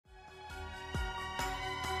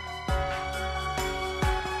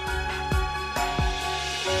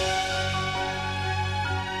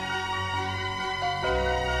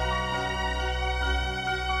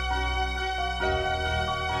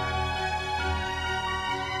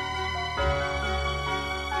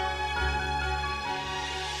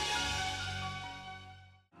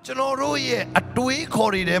General ye a twee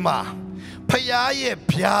corridema. Payaye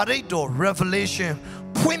Piarito Revelation.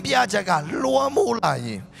 Pumpia Jaga,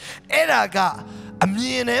 Luamula. Eraga, a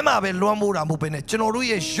mienema be Luamura Mubene. General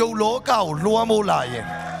ye show loca, Luamula.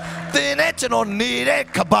 The national need a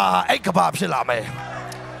kaba, a kebab shilame.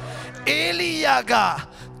 Eliaga.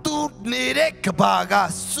 Tu nere kabaga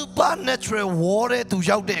supernatural water tu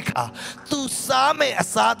yaudeka tu same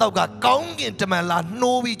asada ga kaungin temela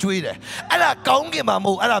novi juide ala kaungin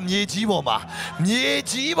mamu ala myejibo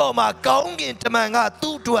ma kaungin temanga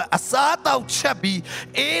tu tu asada chabi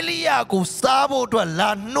Elia go sabo tu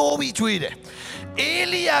la novi juide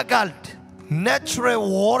Elia ga natural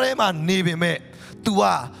water ma nebe me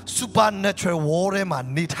tua supernatural water ma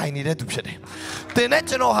ni tiny de tu chede the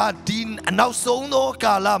natural had din now so no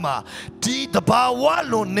kalama di the bawa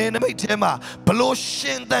lo name tema below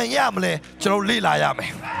shin than yamle chero lila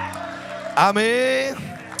yame amen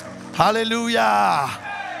hallelujah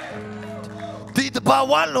di the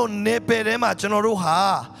bawa lo ne perema chero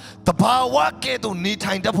ha the bawa ke to ni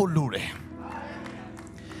tiny de lure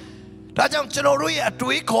da jang chero ru ye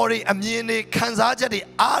atwi khori amyin ni khansa chat de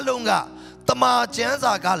along Tama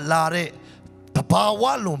Janza got lare, the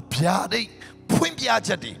Bawalum Piade, Pumpia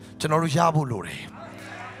Jetty, General Yabuluri.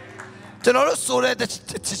 General Sore the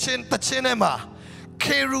Chinema,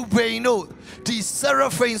 Kerubeno, the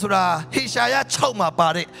Seraphains, Hishaya Choma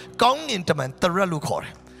Bade, Gong Intaman, the Relucor.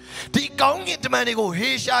 The Gong Intamanigo,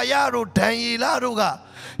 Hishayaro, Danielaruga,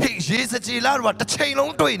 Hijilaru, the chain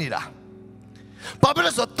on Duinida.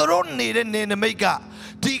 Babylon's a throne needed in the Mega.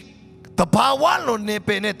 The power on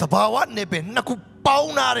Nepene, the power Nepe, Naku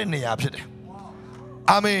Pauna in the Abside.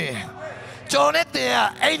 Amen. Jonet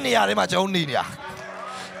there, any Arimaja Onidia.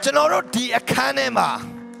 General di Acanema.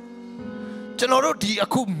 General di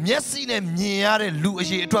Aku Messine, Niare,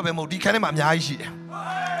 Luigi, Trabemo, di Canema Yashi.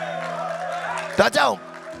 Tajao,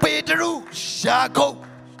 Pedro, Shako,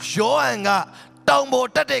 Joanga, Tambo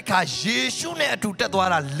Tateka, Jeshune to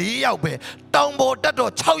Tatwara, Liaube, Tambo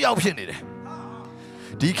Tato, Chow Yaupin.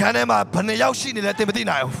 Di canema Panayaushi let them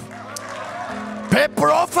deny. Pe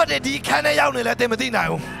prophet di Canayau let them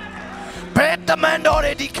deny. Pe the man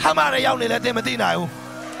already come out let them deny.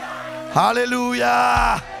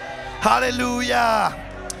 Hallelujah. Hallelujah.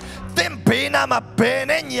 Them Benama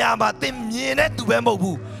Benanyama, them Yenet to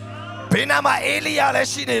Bembobu. Benama Elia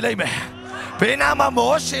Leshine Leme. Benama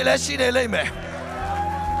Moshe Leshine Leme.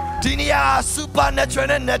 Dinia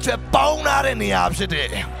supernatural and natural bound out in the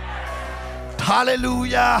abside.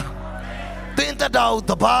 Hallelujah. Think about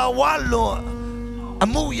the power a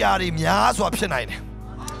muyari mias option.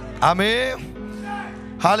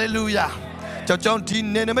 Amen. Hallelujah. John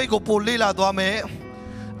Tin Nenemago Polila Dome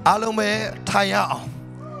Alome Taya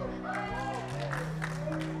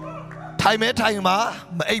Time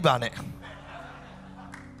Maebane.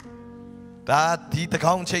 That did the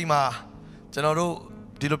count chema. General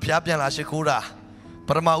Dilopiapian Ashikura.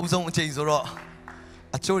 Parama Uzon Chazoro.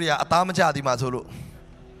 Achuria, Atamaja di Mazulu.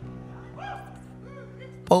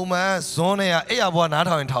 Poma, Zonia, Eawan,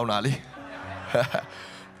 Ata in Taunali.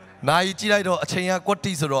 Naijiro, a Chaya,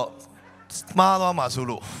 Quatizoro, Smala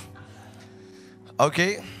Mazulu.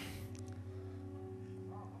 Okay.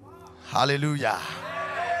 Hallelujah.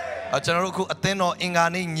 A general Ateno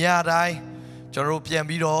Ingani, Nyadai, General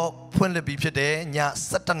Piambiro, Puente Bipede, Nya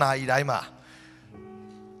Satana Idaima.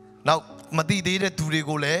 Now, Madi did it to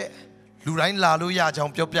Rigole. Lurain Laluya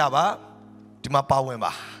Jump Piaba, Tima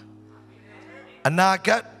Pawema.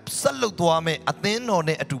 Anaka Salutuame, Atheno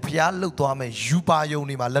ne Atupia Lutuame, Jupa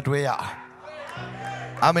Yonima Latwea.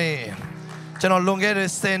 Amen. General Longere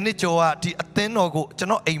Senichoa, the Atheno,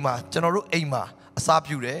 General Ema, General Ema,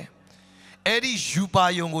 Asapure. Eddie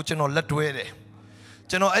Jupa Yongo, General Latwere.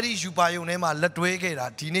 General Eddie Jupa Yonema,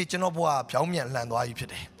 Latwega, Teenage General Boa, Piaumian Landwai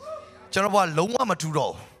Pide. General Loma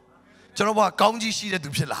Maturo. General County Sheet at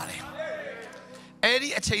Dupilare.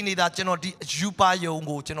 Eddie a chain that General Jupa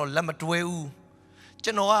Yongo, General Lamatweu,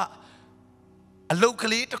 Genoa, a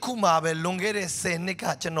locally to Kumabe, Longere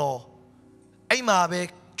Seneca, General Aimabe,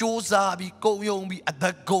 Josabi, Goyombi, at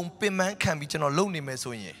the Gom Piman can be General Lonely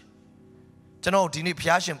Messoye. General Dini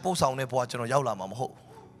Piash and Post on Nepo, General Yaula Mamho.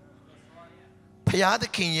 Pia the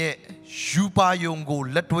King ye, Jupa Yongo,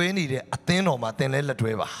 Latweni, Atheno, Matene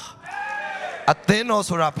Latweva. Atheno,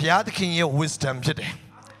 Sora Pia the King ye, wisdom today.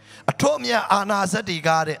 Atomia Anazadi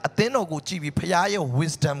Gare, Atheno go chibi, Pia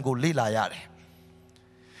wisdom go lila yare.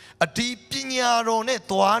 A deep piñarone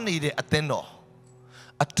toani de Atheno.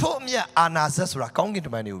 Atomia Anazasra, Kongin to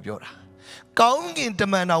Manu Biora. Kongin to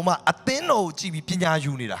Manama, Atheno chibi piña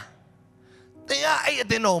unida. They are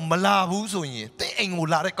Atheno Malabu Suny, they ain't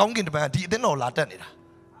Mula, Kongin to Mandi, they know Latanida.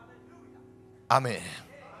 Amen.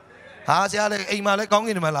 ဟာဆရာလည်းအိမ်မှာလည်းကောင်းက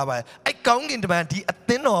င်တမန်လာပါအဲ့ကောင်းကင်တမန်ဒီအသ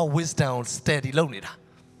င်းတော် wisdom steady လုပ်နေတာ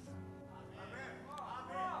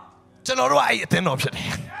ကျွန်တော်တို့ကအဲ့အသင်းတော်ဖြစ်တယ်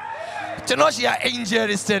ကျွန်တော်ရှိရ angel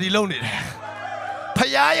steady လုပ်နေတယ်ဖခ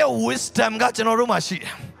င်ရဲ့ wisdom ကကျွန်တော်တို့မှာရှိတ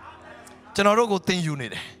ယ်ကျွန်တော်တို့ကိုသင်ယူနေ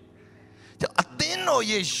တယ်အသင်းတော်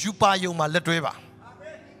ရဲ့ယူပါယုံမှာလက်တွဲပါ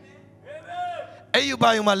အဲ့ယူပါ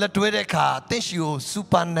ယုံမှာလက်တွဲတဲ့အခါသင်ရှိကို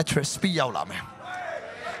supernatural speed ရောက်လာမယ်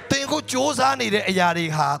သင်ကိုစ조사နေတဲ့အရာတွေ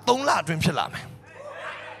ဟာ3လအတွင်းဖြစ်လာမယ်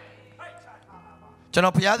ကျွန်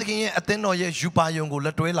တော်ဘုရားသခင်ရဲ့အသင်းတော်ရဲ့ယူပါယုံကိုလ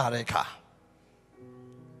က်တွဲလာတဲ့အခါ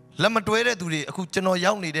လက်မတွဲတဲ့သူတွေအခုကျွန်တော်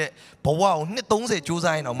ရောက်နေတဲ့ဘဝကိုနှစ်30စ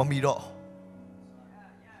조사ရင်တော့မမီတော့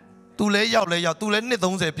သူလဲရောက်လဲရောက်သူလဲနှစ်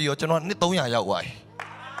30ပြီးတော့ကျွန်တော်နှစ်300ရောက်သွားပြီ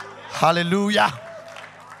ဟာလေလုယာ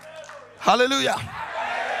ဟာလေလုယာ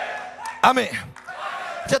အာမင်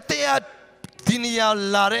တဲ့ဒီနေရာ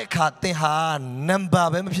လာတဲ့အခါသင်ဟာ number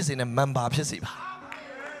ပဲမဖြစ်စေနဲ့ member ဖြစ်စေပါ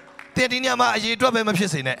သင်ဒီနေရာမှာအရေးအတွက်ပဲမဖြ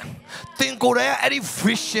စ်စေနဲ့သင်ကိုယ်တိုင်ကအဲ့ဒီ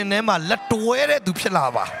vision ထဲမှာလက်တွဲတဲ့သူဖြစ်လာ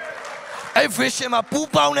ပါအဲ့ vision မှာပူး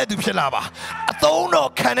ပေါင်းတဲ့သူဖြစ်လာပါအသုံးတော်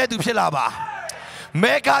ခံတဲ့သူဖြစ်လာပါ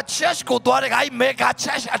mega church ကိုတွားတဲ့အဲ့ mega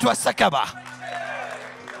church အတွက်စက္ကပ်ပါ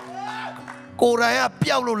ကိုယ်တိုင်က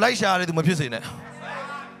ပျောက်လို့လိုက်ရှာရတဲ့သူမဖြစ်စေနဲ့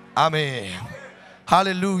အာမင်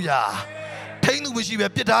hallelujah ထိန်းသူမရှိပဲ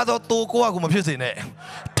ပြစ်ထားသောတိုးကိုကမဖြစ်စေနဲ့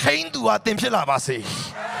ထိန်းသူဟာတင်ဖြစ်လာပါစေ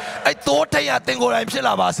အဲ့တိုးထိန်းဟာတင်ကိုယ်တိုင်ဖြစ်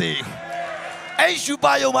လာပါစေအဲ့ရှု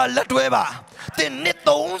ပါယုံမှာလက်တွဲပါတင်နှစ်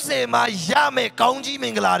30မှာရမယ်ကောင်းကြီးမ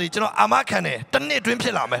င်္ဂလာတွေကျွန်တော်အာမခံတယ်တစ်နှစ်တွင်းဖြ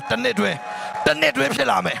စ်လာမယ်တစ်နှစ်တွင်းဖြစ်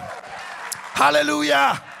လာမယ်ဟာလေလုယာ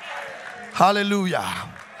ဟာလေလုယာ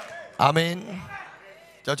အာမင်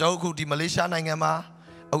ကျွန်တော်အခုဒီမလေးရှားနိုင်ငံမှာ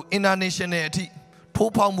အခု international အထိ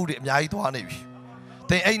ထိုးဖောက်မှုတွေအများကြီးသွားနေပြီ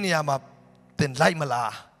သင်အဲ့နေရာမှာသင်လိုက်မ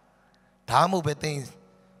လားဒါမှမဟုတ်ပဲသင်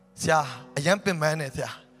ဆရာအရန်ပင်ပန်းနေဆရာ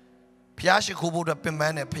ဖျားရှိခိုးဖို့အတွက်ပင်ပ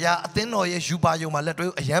န်းနေဖျားအသင်းတော်ရဲ့ယူပါယုံမှာလက်တွဲ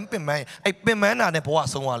အရန်ပင်ပန်းအဲ့ပင်ပန်းတာနဲ့ဘဝ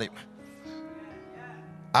ဆုံးသွားလိမ့်မယ်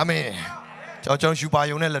အာမင်ကျွန်တော်ယူပါ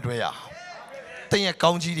ယုံနဲ့လက်တွဲရသင်ရဲ့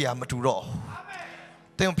ကောင်းကြီးတွေကမတူတော့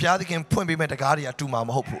သင်ဖျားသခင်ဖွင့်ပေးမဲ့တကားတွေကတူမှာမ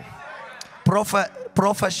ဟုတ်ဘူး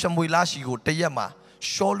prophet ရှမွေလရှိကိုတရက်မှာ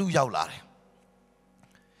ရှောလူရောက်လာတယ်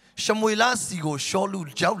ရှမွေလစီကိုရှောလူ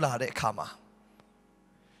ရောက်လာတဲ့အခါမှာ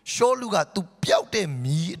ရှောလူကသူပျောက်တဲ့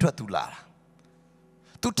မီးအတွက်သူလာတာ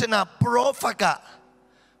သူထင်တာ prophet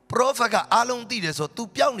ကအားလုံးသိတယ်ဆိုသူ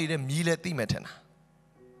ပျောက်နေတဲ့မီးလည်းသိမယ်ထင်တာ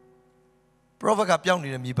prophet ကပျောက်နေ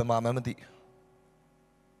တဲ့မီးဘယ်မှာမှမသိ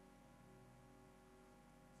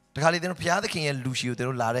တခါလေသင်တို့ဘုရားသခင်ရဲ့လူရှိကိုသင်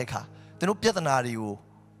တို့လာတဲ့အခါသင်တို့ပြဿနာတွေကို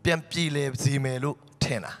ပြန်ပြေလည်စေမယ်လို့ထ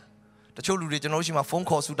င်တာတချို့လူတွေကျွန်တော်တို့ရှိမှဖုန်း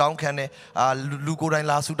ခေါ်ဆူတောင်းခံတယ်လူကိုယ်တိုင်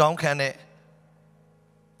လာဆူတောင်းခံတယ်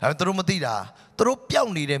ဒါပေမဲ့သူတို့မသိတာသူတို့ပျော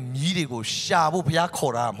က်နေတဲ့မြီးတွေကိုရှာဖို့ဘုရား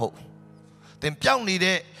ခေါ်တာမဟုတ်သင်ပျောက်နေ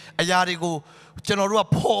တဲ့အရာတွေကိုကျွန်တော်တို့က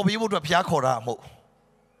ဖော်ပေးဖို့အတွက်ဘုရားခေါ်တာမဟုတ်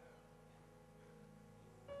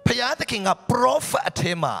ဘုရားသခင်က prophet အ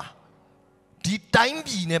ထဲမှာဒီတိုင်း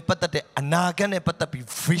ပြည်နဲ့ပတ်သက်တဲ့အနာဂတ်နဲ့ပတ်သက်ပြီး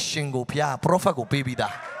vision ကိုဘုရား prophet ကိုပေးပြီး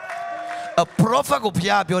သားa prophet ကိုဘု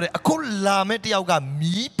ရားပြောတယ်အခုလာမဲ့တယောက်က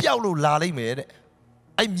မြီးပျောက်လို့လာလိမ့်မယ်တဲ့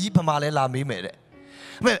အဲ့မြီးဘမှာလဲလာမေးမယ်တဲ့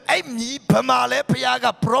အဲ့မြီးဘမှာလဲဘုရားက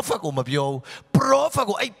prophet ကိုမပြောဘူး prophet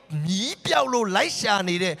ကိုအဲ့မြီးပျောက်လို့လိုက်ရှာ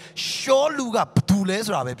နေတဲ့ရှောလူကဘာတူလဲ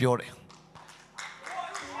ဆိုတာပဲပြောတယ်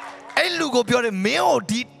အဲ့လူကိုပြောတယ်မင်းကို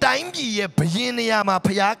ဒီတိုင်းပြည်ရဲ့ဘယင်နေရာမှာ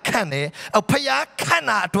ဘုရားခန့်တယ်ဘုရားခန့်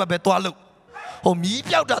တာအတွက်ပဲသွားလို့ဟိုမြီး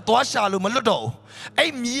ပျောက်တာသွားရှာလို့မလွတ်တော့ဘူး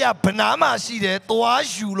အဲ့မြီးကဘနာမှာရှိတယ်သွား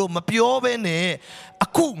ယူလို့မပြောဘဲနဲ့အ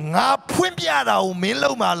ခုငါဖွင့်ပြတာကိုမင်း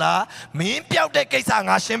လုံးမလားမင်းပျောက်တဲ့ကိစ္စ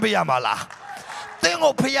ငါရှင်းပေးရမှာလားသင်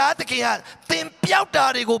ကိုဖျားသခင်ကသင်ပျောက်တာ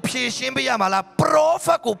တွေကိုဖြေရှင်းပေးရမှာလားပရောဖ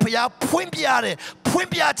က်ကိုဖျားဖွင့်ပြတယ်ဖွင့်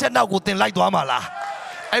ပြချက်နောက်ကိုသင်လိုက်သွားမှာလား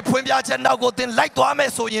အဲ့ဖွင့်ပြချက်နောက်ကိုသင်လိုက်သွားမ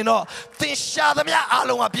ယ်ဆိုရင်တော့သင်ရှာသမျှအား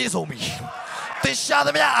လုံးကပြည့်စုံပြီသင်ရှာသ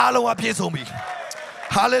မျှအားလုံးကပြည့်စုံပြီ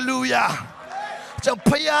ဟာလေလုယာကျွန်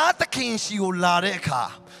ဖျားသခင်ရှိကိုလာတဲ့အခါ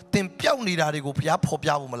သင်ပျောက်နေတာတွေကိုဖျားဖော်ပြ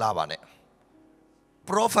ဖို့မလာပါနဲ့ပ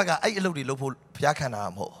ရောဖက်ကအဲ့အလုပ်တွေလုပ်ဖို့ဖျားခံတာ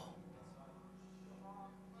မဟုတ်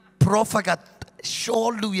ပရောဖက်ကရှော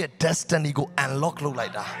လူရဲ့ destiny ကို unlock လုပ်လို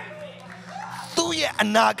က်တာသူ့ရဲ့အ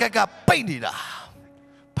နာဂတ်ကပိတ်နေတာ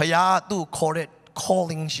ဖျားသူ့ခေါ်တဲ့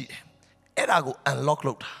calling ရှိတယ်အဲ့ဒါကို unlock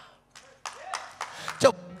လုပ်တာကျွ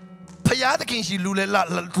န်ဖျားသခင်ရှိလူ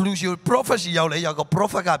ရှိ prophet ရှိရောက်လဲရောက်တော့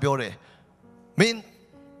prophet ကပြောတယ်မင်း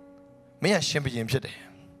ကရှင်ဘုရင်ဖြစ်တယ်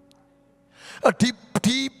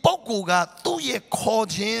ဒီပုဂ္ဂိုလ်ကသူ့ရဲ့ခေါ်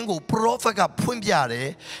ခြင်းကို prophet ကဖွင့်ပြတယ်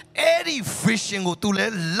အဲ့ဒီ vision ကိုသူလ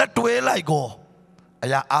ည်းလက်တွဲလိုက်ကောအ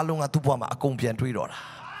ရာအလုံးကသူ့ဘဝမှာအကုန်ပြန်တွေးတော့တာ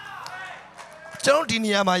ကျွန်တော်ဒီ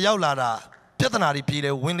နေရာမှာရောက်လာတာပြဿနာတွေပြေးတ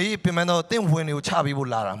ယ်ဝင်လေးပြင်ပန်းတော့တင့်ဝင်တွေကိုချပေးဖို့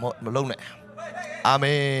လာတာမဟုတ်မလုံးနဲ့ အာမ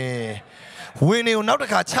င်ဝင်နေကိုနောက်တ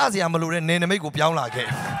စ်ခါချစရာမလိုတဲ့နေနမိတ်ကိုပြောင်းလာခဲ့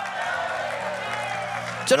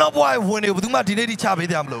ကျွန်တော်ဘွားဝင်နေဘယ်သူမှဒီနေ့ထိချပေး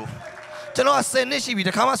တယ်မလို့ကျွန်တော်က10နှစ်ရှိပြီ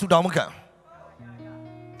တခါမှဆူတောင်းမခံ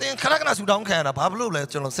တင်ခဏခဏဆူတောင်းခံရတာဘာလို့လဲ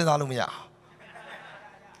ကျွန်တော်စဉ်းစားလို့မရ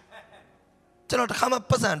ကျွန်တော်တခါမှ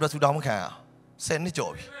ပတ်စံအတွက်ဆူတောင်းမခံရ10နှစ်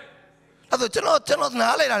ကျော်ပြီအဲ့ဒါကျွန်တော်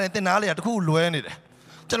နားလေတာနဲ့တင်နားလေတာတခုလွဲနေတယ်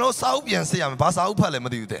ကျွန်တော်စာအုပ်ပြန်စစ်ရမယ်ဘာစာအုပ်ဖတ်လဲမ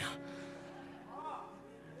သိဘူးတဲ့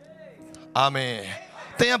အာမင်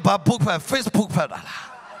တင်ကဘာ book ဖတ် Facebook ဖတ်တာလား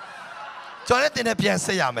ကျွန်တော်လည်းတင်နဲ့ပြန်စ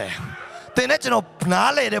စ်ရမယ်တင်နဲ့ကျွန်တော်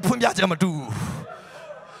နားလေတဲ့ဖွင့်ပြချက်မတူဘူး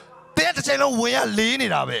တင်တစ်ချိန်လုံးဝင်ရလေးနေ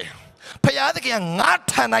တာပဲဖယားသခင်ကငါ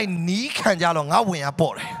ထန်တိုင်းနီးခံကြတော့ငါဝင်ရ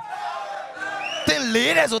ပေါ့တယ်တင်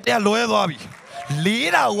လေးတယ်ဆိုတင်ကလွဲသွားပြီလေး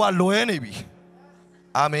တာကလွဲနေပြီ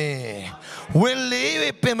အာမင်ဝင်လေး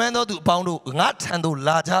၍ပင်ပန်းသောသူအပေါင်းတို့ငါထံသို့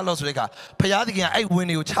လာကြလို့ဆိုတဲ့အခါဖယားသခင်ကအဲ့ဝင်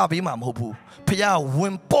တွေကိုချပေးမှာမဟုတ်ဘူးဖယားဝ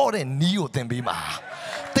င်ပေါ့တဲ့နီးကိုသင်ပေးမှာ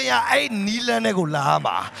တင်ရအဲ့နီးလန်းတဲ့ကိုလာ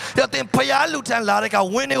မှာဒါတင်ဖယားလူထံလာတဲ့က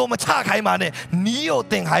ဝင်တွေကိုမချခိုင်းပါနဲ့နီးကို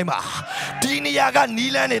သင်ခိုင်းပါဒီနေရာက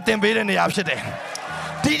နီးလန်းတွေသင်ပေးတဲ့နေရာဖြစ်တယ်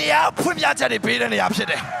ဒီနေရာဖွင့်ပြချက်တွေပေးတဲ့နေရာဖြစ်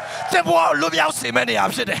တယ်သင်ဘဝလွတ်မြောက်စေမယ့်နေရာ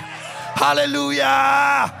ဖြစ်တယ်ဟာလေလုယာ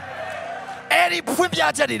အဲ့ဒီဖွင့်ပြ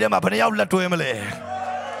ချက်တွေထဲမှာဘယ်နှယောက်လက်တွဲမလဲ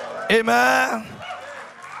အာမင်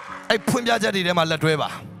အဲ့ဖွင့်ပြချက်တွေထဲမှာလက်တွဲပါ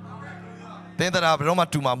သင်တရားဘယ်တော့မှ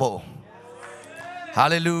တူမှာမဟုတ်ဟာ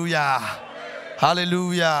လေလုယာဟာလေလု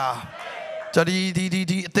ယာကျွန်တော်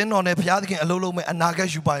ဒီအသင်းတော်နဲ့ဘုရားသခင်အလုံးလုံးမဲ့အနာဂတ်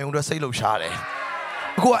ယူပါရုံအတွက်စိတ်လှုပ်ရှားတယ်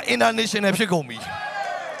အခုက international ဖြစ်ကုန်ပြီ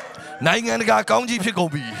နိုင်ငံတကာကောင်းကြီးဖြစ်ကု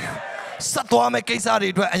န်ပြီဆက်သွားမဲ့ကိစ္စတွေ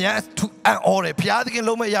အတွက်အရန်အံ့ဩတယ်ဘုရားသခင်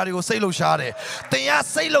လုံးမဲ့အရာတွေကိုစိတ်လှုပ်ရှားတယ်တင်ရ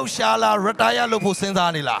စိတ်လှုပ်ရှားလား retire လုပ်ဖို့စဉ်း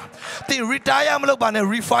စားနေလားတင် retire မလုပ်ပါနဲ့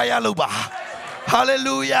refire လုပ်ပါ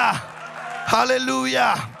hallelujah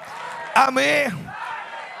hallelujah amen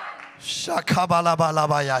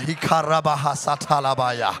shakabalabaya hikarabaha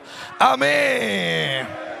satalabaya amen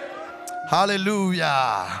hallelujah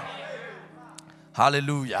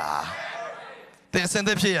hallelujahတင်စင်သ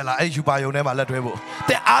က်ဖြစ်ရလားအဲ့ယူပါယုံထဲမှာလက်တွဲဖို့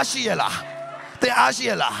တင်အားရှိရလားတင်အားရှိ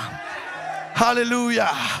ရလားဟာလေလုယာ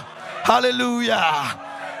ဟာလေလုယာ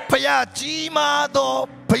ဖယားကြီးမားသော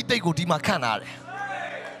ဘိတ်သိက်ကိုဒီမှာခန့်ထားတယ်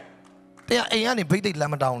တင်အိမ်ကနေဘိတ်သိက်လ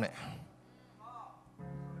မ်းမတောင်းနဲ့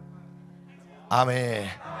အာမင်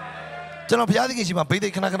ကျွန်တော်ဘုရားသခင်ရှိမှဘိတ်သိ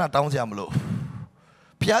က်ခဏခဏတောင်းစရာမလို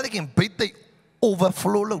ဘုရားသခင်ဘိတ်သိက်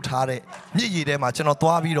overflow လုပ်ထားတဲ့မြစ်ရည်ထဲမှာကျွန်တော်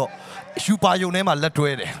သွားပြီးတော့ယူပါယုံထဲမှာလက်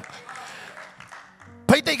တွဲတယ်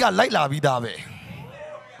ဘိတ်သိက်ကလိုက်လာပြီးသားပဲ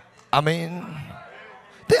အာမင်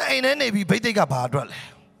တဲ့အိမ်ထဲနေပြီးဘိတ်သိက်ကဘာအတွက်လဲ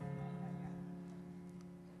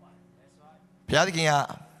ဘုရားသခင်က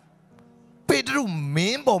ပေတရုမ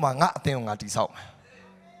င်းပေါ်မှာငါအသင်ကိုငါတည်ဆောက်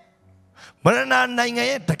မရဏနိုင်ငံ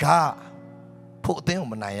ရဲ့တကားဖို့အသင်ကို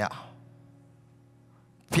မနိုင်ရ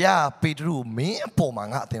ဘုရားပေတရုမင်းအပေါ်မှာ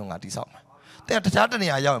ငါအသင်ကိုငါတည်ဆောက်တဲ့တခြားတနေ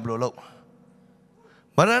ရာရောက်ရင်ဘယ်လိုလုပ်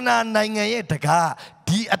မရဏနိုင်ငံရဲ့တကား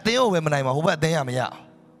ဒီအသင်းကိုပဲမနိုင်မှာဟိုဘက်အသင်းရမရ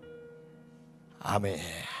အာမင်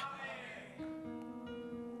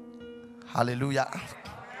ဟာလေလုယာ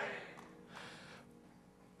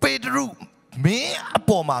ပေတရုမင်းအ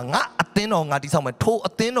ပေါ်မှာငါအသင်းတော်ငါတည်ဆောက်မယ်ထို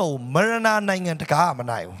အသင်းတော်ကိုမရဏနိုင်ငံတကားမ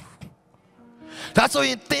နိုင်ဘူးဒါဆိုရ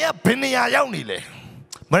င်သင်ကဘယ်နေရာရောက်နေလဲ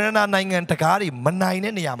မရဏနိုင်ငံတကားတွေမနိုင်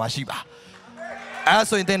တဲ့နေရာမှာရှိပါအဲ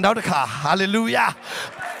ဆိုရင်သင်နောက်တစ်ခါဟာလေလုယာ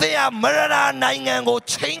သင်ကမရဏနိုင်ငံကို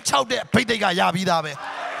ချိန်ချောက်တဲ့ဘိတ်သိက်ကရပြီးသားပဲ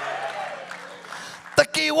တ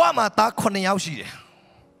ကေဝမှာသား9ယောက်ရှိတယ်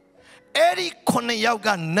အဲ့ဒီ9ယောက်က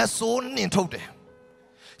နတ်ဆိုးနှင်ထုတ်တယ်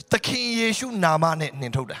သခင်ယေရှုနာမနဲ့နှ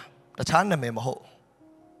င်ထုတ်တာတခြားနာမည်မဟုတ်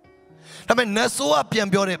ဒါပေမဲ့နတ်ဆိုးကပြန်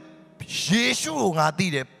ပြောတယ်ယေရှုကိုငါသိ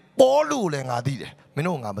တယ်ပေါလုကိုလည်းငါသိတယ်မင်း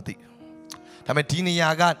တို့ငါမသိဒါပေမဲ့ဒီနေရာ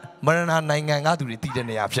ကမရဏနိုင်ငံကသူတွေသိတဲ့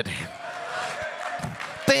နေရာဖြစ်တယ်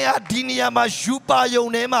တင်ဟာဒီနေရာမှာယူပါယုံ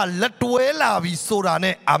ထဲမှာလက်တွဲလာပြီးဆိုတာ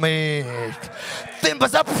နဲ့အာမင်တင်ပါ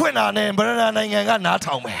စပ်ဖွင့်တာနဲ့မရဏနိုင်ငံကနား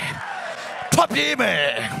ထောင်မယ်ထွက်ပြေးမယ်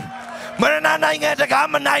မရဏနိုင်ငံတကား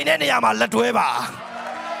မနိုင်တဲ့နေရာမှာလက်တွဲပါ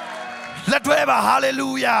ဟာလေလု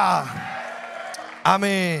ယာအာမ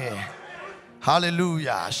င်ဟာလေလု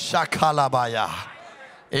ယာရှာခလာပါယာ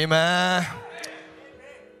အာမင်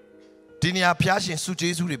ဒီနေရာဖျားရှင်စု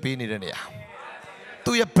ကျေးဇူးတွေပေးနေတဲ့နေရာ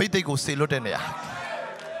သူ့ရဲ့ဘိတ်သိက်ကိုဆေလွတ်တဲ့နေရာ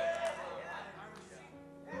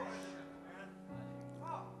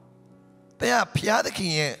တဲ့ဖျားသခ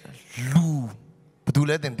င်ရဲ့လူဘယ်သူ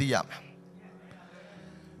လဲတင်သိရမယ်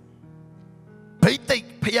ဘိတ်သိက်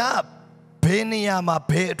ဖျားဘယ်နေရာမှာ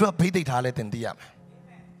ဘယ်အတွက်ဘိတ်သိက်ထားလဲတင်သိရမယ်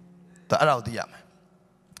ဒါအဲ့ဒါကိုသိရမယ်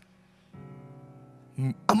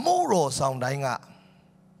အမိုးတော်ဆောင်တိုင်းက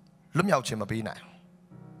လွတ်မြောက်ခြင်းမပေးနိုင်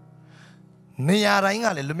နေရာတိုင်းက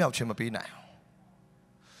လည်းလွတ်မြောက်ခြင်းမပေးနိုင်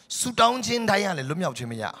ဆူတောင်းခြင်းတိုင်းကလည်းလွတ်မြောက်ခြင်း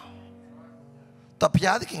မရတော့ဘု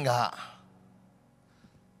ရားသခင်က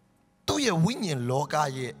သူ့ရဲ့ဝိညာဉ်လောက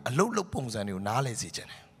ရဲ့အလုတ်လုတ်ပုံစံတွေကိုနားလည်စေခြင်း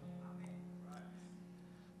တယ်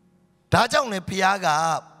ဒါကြောင့်လည်းဘုရားက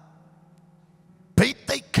ဗိ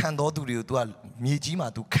သိက်ခံတော်သူတွေကို तू ကမြေကြီးမှာ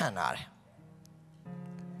तू ခန့်လာတယ်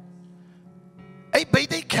အဲ့ဗိ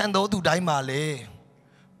သိက်ခံတော်သူတိုင်းမှာလေ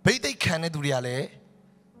ဗိသိက်ခံတဲ့သူတွေကလည်း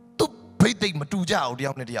သူဗိသိက်မတူကြအောင်တ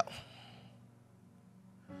ယောက်နဲ့တယောက်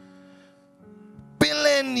ပင်လ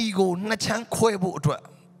ယ်နီကိုနှစ်ချမ်းခွဲဖို့အတွက်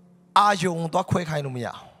အာယုံသွားခွဲခိုင်းလို့မရ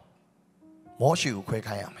အောင်မောရှေကိုခွဲ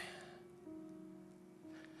ခိုင်းရမယ်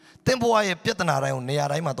တင်ဘွားရဲ့ပြဿနာတိုင်းကိုနေရာ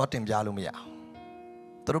တိုင်းမှာသွားတင်ပြလို့မရအောင်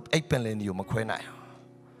သူတို့အဲ့ပင်လယ်နီကိုမခွဲနိုင်အောင်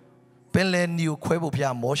ပင်လယ်နီကိုခွဲဖို့ဘု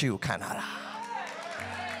ရားမောရှေကိုခန့်ထားတာ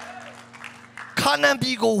ခါနန်ပြ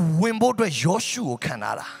ည်ကိုဝင်ဖို့အတွက်ယောရှုကိုခန့်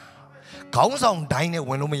ထားတာခေါင်းဆောင်တိုင်းနဲ့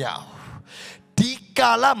ဝင်လို့မရအောင်ဒီ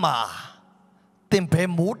ကာလမှာသင်ဘယ်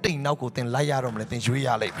မိုးတိမ်နောက်ကိုသင်လိုက်ရတော့မလဲသင်ရွေးရ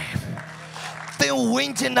လိမ့်မယ်သင်ဝ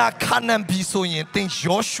င်ချင်တာခါနန်ပြည်ဆိုရင်သင်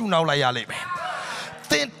ယောရှုနောက်လိုက်ရလိမ့်မယ်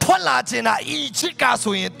သင်ထွက်လာချင်တာအီဂျစ်က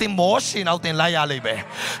ဆိုရင်သင်မောရှေနောက်သင်လိုက်ရလိမ့်မယ်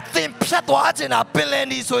သင်ဖြတ်သွားချင်တာပင်လယ်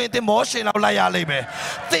နီဆိုရင်သင်မောရှေနောက်လိုက်ရလိမ့်မယ်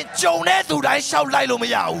သင်ကြုံတဲ့သူတိုင်းရှောက်လိုက်လို့မ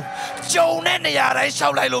ရဘူးကြုံတဲ့နေရာတိုင်းရှော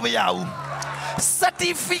က်လိုက်လို့မရဘူး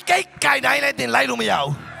certificate ကိုင်တိုင်းလည်းသင်လိုက်လို့မရ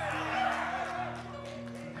ဘူး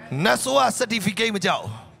နတ်ဆိုးက certificate မကြောက်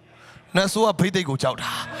နတ်ဆိုးကဗိသိက်ကိုကြောက်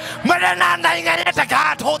တာမရဏနိုင်ငံရဲ့တ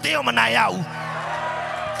ကားထိုးသိအောင်မနိုင်ရဘူး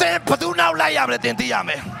သင်ဘသူနောက်လိုက်ရမလဲသင်သိရမ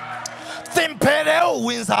ယ်သင်ဖယ်တဲ့ဝ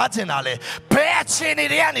င်စားချင်တာလေဘယ်အချိန်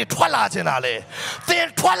တွေကနေထွက်လာချင်တာလေသင်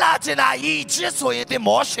ထွက်လာချင်တာဤချစ်ဆိုရင်သင်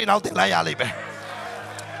မောရှေနောက်သင်လိုက်ရလိမ့်မယ်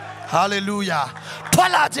ဟာလေလုယာထွ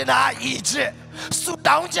က်လာချင်တာဤချစ်ဆူ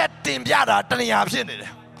တောင်းချက်တင်ပြတာတဏှာဖြစ်နေတ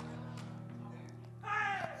ယ်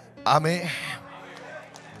အာမင်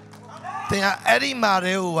သင်အဲ့ဒီမှာ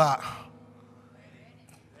တဲ့ဟိုက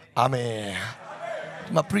အာမင်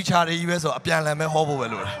ဒီမှာ preacher တွေကြီးပဲဆိုအပြန်လည်မဲ့ဟောဖို့ပဲ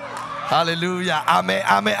လို့ဟာလေလုယာအာမင်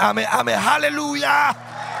အာမင်အာမင်အာမင်ဟာလေလုယာ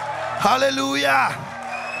ဟာလေလုယာ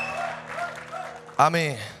အာမ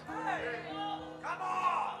င်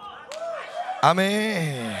အာမင်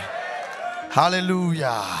ဟာလေလု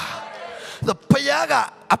ယာဘုရားက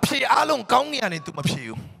အဖြေအလုံးကောင်းကင်ကနေသူမဖြေ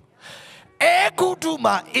ဘူးအဲဂုတု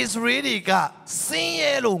မှာဣသရေလကဆင်း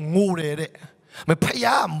ရဲလို့ငိုတယ်တဲ့မဘု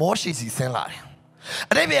ရားကမောရှေစီဆင်းလာတယ်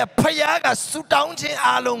အဲ့ဒီဘုရားကဆူတောင်းခြင်းအ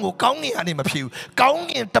လုံးကိုကောင်းကင်ကနေမဖြေဘူးကောင်း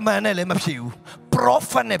ကင်တမန်နဲ့လည်းမဖြေဘူး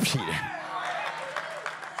prophet နဲ့ဖြေတယ်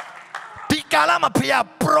ဒီကာလမှာဘုရား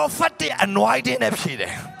prophet တဲ့ anointing နဲ့ဖြေတ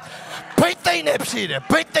ယ်ဘိသိက်နဲ့ဖြေတယ်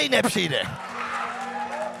ဘိသိက်နဲ့ဖြေတယ်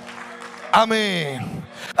အာမင်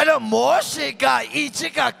အဲ့တော့မောရှေကအီဂျ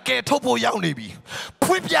စ်ကကယ်ထုတ်ဖို့ရောက်နေပြီ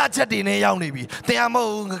ဖွင့်ပြချက်တွေနဲ့ရောက်နေပြီသင်မဟု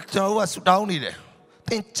တ်ကျွန်တော်တို့ကဆူတောင်းနေတယ်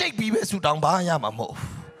သင်ကြိတ်ပြီးပဲဆူတောင်းပါရမှာမဟုတ်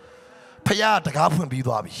ဖခင်တကားဖွင့်ပြီး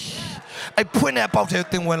သွားပြီအဲ့ဖွင့်တဲ့အပေါက်ထဲ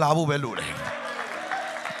သင်ဝင်လာဖို့ပဲလိုတယ်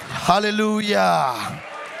ဟာလေလုယာ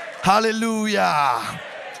ဟာလေလုယာ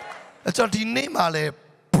အဲ့တော့ဒီနေ့မှာလဲ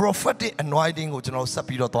prophetic anointing ကိုကျွန်တော်ဆက်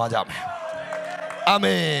ပြီးတော့သွားကြမယ်အာမ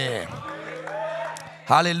င်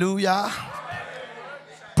ဟာလေလုယာ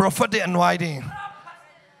prophetic anointing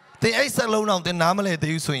သင်အဲ့စလုံးတော့သင်နားမလဲ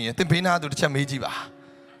သေးဘူးဆိုရင်သင်ဘေးနားသူတစ်ချက်မေးကြည့်ပါ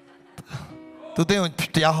သူသင်ကို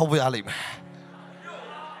တရားဟောပြရလိမ့်မယ်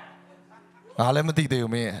ငါလည်းမသိသေး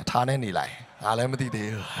ဘူးမင်းထားနေနေလိုက်ငါလည်းမသိသေး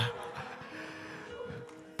ဘူး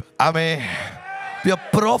အာမင်ပြ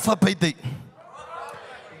prophet ဘိသိက်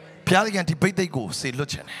ဘုရားကဒီဘိသိက်ကိုစေလွ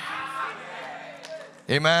တ်ချင်တယ်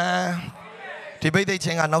အာမင်ဒီဘိသိက်ချ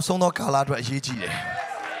င်းကနောက်ဆုံးသောကာလအတွက်အရေးကြီးတယ်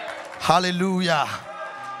ဟာလေလုယာ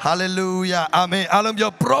Hallelujah. Amen. Alam your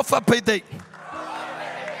prophet Peter.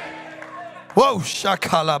 Whoa,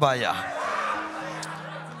 shakalabaya.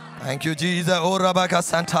 Thank you, Jesus. Oh, Rabaka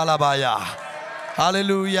Santalabaya.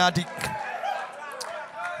 Hallelujah.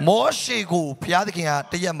 Moshe go. Piadikinga.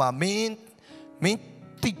 Teyama. Min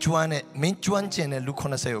tijuane. Min juanjene.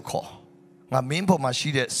 Lukona sayo ko. Nga min po ma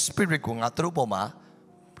shide spirit ko. Nga trupo ma.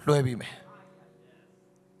 Loebi me.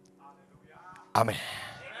 Amen.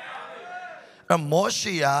 မော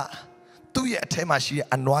ရှေကသူ့ရဲ့အထက်မှာရှိတဲ့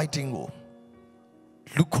anointing ကို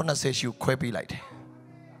လူ90ရှိကိုခွဲပေးလိုက်တယ်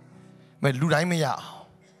။မဲ့လူတိုင်းမရအောင်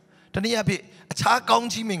။တနည်းအားဖြင့်အခြားကောင်း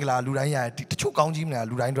ကြီးမင်္ဂလာလူတိုင်းရတယ်တချို့ကောင်းကြီးမင်္ဂလာ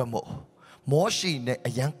လူတိုင်းတော့မဟုတ်။မောရှေနဲ့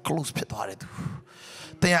အရန် close ဖြစ်သွားတယ်သူ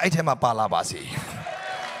။တင်ရအဲ့ထဲမှာပါလာပါစေ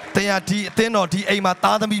။တင်ရဒီအသင်းတော်ဒီအိမ်မှာ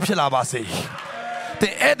သားသမီးဖြစ်လာပါစေ။တ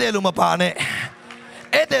င်ဧည့်သည်လို့မပါနဲ့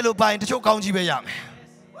။ဧည့်သည်လို့ပါရင်တချို့ကောင်းကြီးပဲရမယ်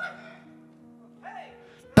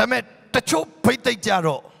။ဒါပေမဲ့တချို့ဖိတ်သိကြ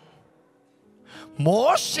တော့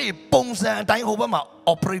မောရှေပုံစံအတိုင်းဟိုဘက်မှာ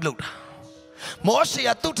operate လုပ်တာမောရှေက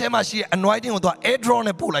သူ့ထဲမှာရှိတဲ့ anointing ကိုသူက air draw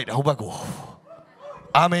နဲ့ပို့လိုက်တာဟိုဘက်ကို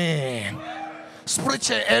အာမင်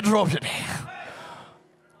spiritual airdrop ဖြစ်တယ်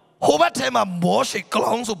ဟိုဘက်ထဲမှာမောရှေက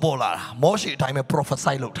လောင်းဆိုပေါ်လာတာမောရှေအတိုင်းပဲ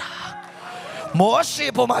prophesy လုပ်တာမောရှေ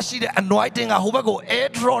ပေါ်မှာရှိတဲ့ anointing ကဟိုဘက်ကို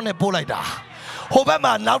airdrop နဲ့ပို့လိုက်တာဟိုဘက်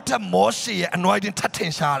မှာနောက်ထပ်မောရှေရဲ့ anointing ထပ်ထ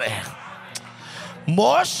င်ရှားတယ်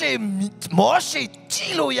မောရှေကြ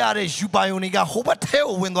ည့်လို့ရတဲ့ယူပါယုန်တွေကဟိုဘက်ထဲ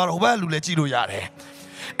ကိုဝင်သွားတော့ဟိုဘက်လူလည်းကြည့်လို့ရတယ်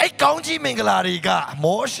အဲ့ကောင်းကြီးမင်္ဂလာတွေက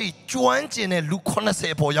မောရှေကျွမ်းကျင်တဲ့လူ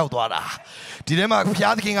80ပေါ်ရောက်သွားတာဒီထဲမှာဘု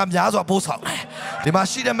ရားသခင်ကများစွာပို့ဆောင်တယ်ဒီမှာ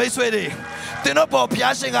ရှိတဲ့မိတ်ဆွေတွေသင်တို့ပေါ်ဘု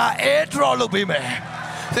ရားရှင်က air drop လုပ်ပေးမယ်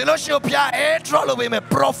သင်တို့ရှင်ဘုရား air drop လုပ်ပေးမယ်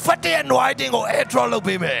prophetic anointing ကို air drop လုပ်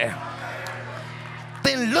ပေးမယ်သ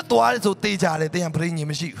င်လွတ်သွားတယ်ဆိုတေးကြတယ်သင်ကပြင်းညင်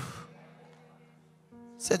မရှိဘူး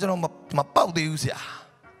ဆက်ကျွန်တော်မပေါက်သေးဘူးဆရာ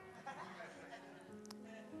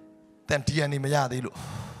သင် DNA မရသေးလို့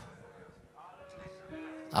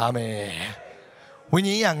အာမင်ဝိ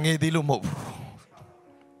ညာဉ်ကငယ်သေးလို့မဟုတ်ဘူး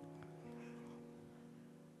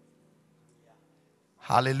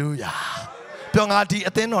ဟာလေလုယာပြောငါဒီ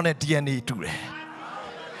အသင်းတော်နဲ့ DNA တူတယ်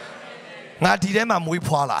ငါဒီထဲမှာမွေး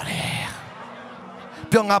ဖွားလာတယ်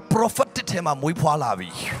ပြောငါ prophetic ထဲမှာမွေးဖွားလာပြီ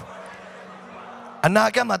အနာ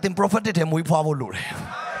ဂတ်မှာသင် prophetic ထဲမွေးဖွားဖို့လိုတယ်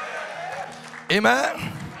အာမင်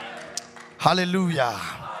ဟာလေလုယာ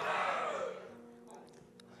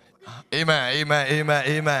Amen, amen, amen,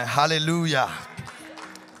 amen. Hallelujah.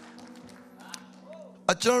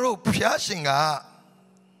 ကျွန်တော်ဘုရားရှင်က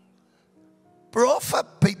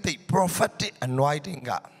prophetic anointing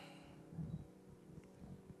က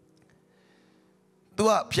သူ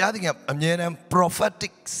ကဘုရားသခင်အမြဲတမ်း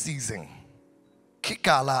prophetic season ခေတ်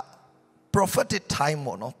ကာလ prophetic time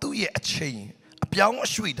ပေါ့နော်သူရဲ့အချိန်အပြောင်းအ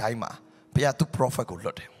ရွှေ့တိုင်းမှာဘုရားသူ prophet ကို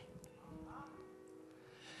လွတ်တယ်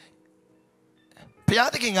ဘု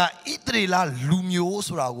ရားသခင်ကဣသရေလလူမျိုး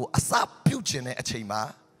ဆိုတာကိုအစပြုတ်ခြင်းတဲ့အချိန်မှာ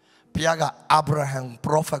ဘုရားကအာဗြဟံ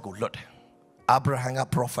prophet ကိုလွတ်တယ်အာဗြဟံက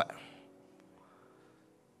prophet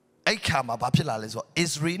အဲ့ခါမှာဘာဖြစ်လာလဲဆိုတော့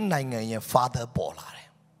Israel နိုင်ငံရဲ့ father ပေါ်လာတယ်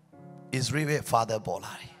Israel ရဲ့ father ပေါ်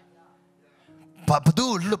လာတယ်ဘာသူ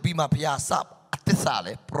လွတ်ပြီးမှဘုရားစအသစ်စ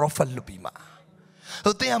လဲ prophet လွတ်ပြီးမှ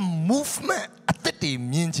ဟိုတဲ့ movement အသစ်တွေ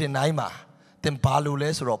မြင်ချင်တိုင်းမှာသင်ဘာလို့လဲ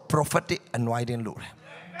ဆိုတော့ prophetic anointing လို့တယ်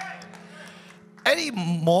အဲ့ဒီ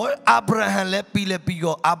မောအာဗြဟံလည်းပြီး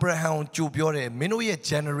တော့အာဗြဟံကိုကြိုပြောတယ်မင်းတို့ရဲ့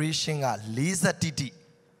generation က40တိ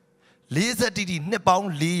တိနှစ်ပေါင်း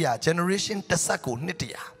400 generation တစ်ဆက်ကိုနှစ်တ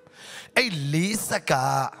ရာအဲ့40က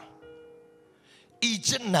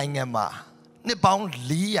Egypt နိုင်ငံမှာနှစ်ပေါင်း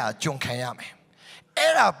400ကျွန်ခံရမယ်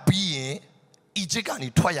အဲ့ဒါပြီးရင် Egypt ကနေ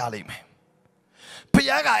ထွက်ရလိမ့်မယ်ဘု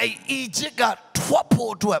ရားကအဲ့ Egypt ကထွက်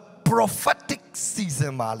ဖို့အတွက် prophetic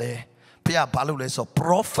season မှာလဲဘုရားဘာလို့လဲဆိုတော့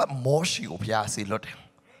prophet မောရှေကိုဘုရားဆေလွတ်တယ်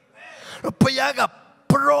ဘုရားက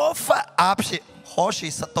prophet အဖြစ်ဟောရှေ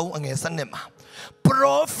73အငယ်7မှာ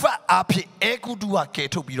prophet အဖြစ်အေဂုတုကကဲ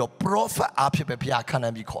ထုတ်ပြီးတော့ prophet အဖြစ်ပဲဘုရားခန့်နှံ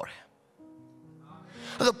ပြီးခေါ်တယ်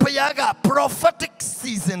ဘုရားက prophetic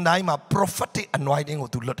season တိုင်းမှာ prophetic anointing ကို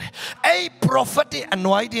သူလွတ်တယ်အဲ့ prophetic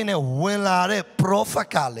anointing နဲ့ဝင်လာတဲ့ prophet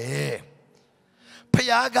ကလည်းဘု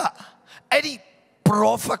ရားကအဲ့ဒီ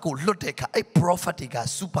prophet ကိုလွတ်တဲ့အခါအဲ့ prophet တွေက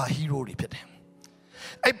superhero တွေဖြစ်တယ်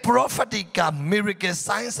အဲ့ prophet တွေက miracle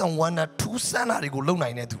signs and wonder ထူးဆန်းတာတွေကိုလုပ်နို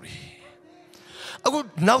င်တဲ့သူတွေအခု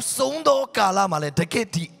နောက်ဆုံးသောကာလမှာလည်းတကယ်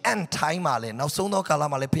ဒီ end time မှာလည်းနောက်ဆုံးသောကာလ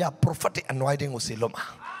မှာလည်းဘုရား prophetic anointing ကိုဆေလွတ်မှာ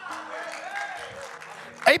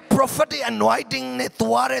အဲ့ prophetic anointing နဲ့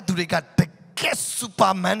သွားတဲ့သူတွေကတကယ်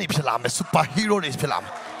superman တွေဖြစ်လာမယ် superhero တွေဖြစ်လာမ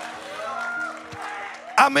ယ်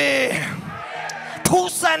အာမင်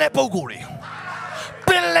ထူးဆန်းတဲ့ပုဂ္ဂိုလ်တွေ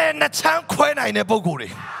ပင်လယ်နှချမ်းခွဲနိုင်တဲ့ပုဂ္ဂိုလ်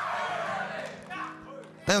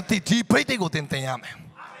တွေဒီဘိတ်တွေကိုသင်ရမယ်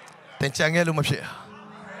သင်ချန်ခဲ့လို့မဖြစ်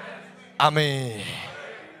အာမင်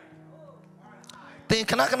သင်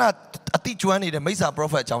ခဏအတိကျွမ်းနေတဲ့မိစ္ဆာ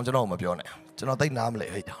prophet အကြောင်းကျွန်တော်မပြောနဲ့ကျွန်တော်သိနားမလဲ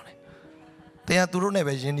အဲ့တောင်လေသင်ကသူတို့နဲ့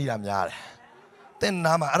ပဲရင်းနှီးတာများတယ်သင်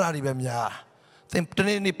နားမှာအဲ့ဒါတွေပဲများသင်တ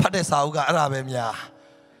နေ့ဖတ်တဲ့စာအုပ်ကအဲ့ဒါပဲများ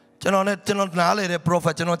ကျွန်တော်နားလေတဲ့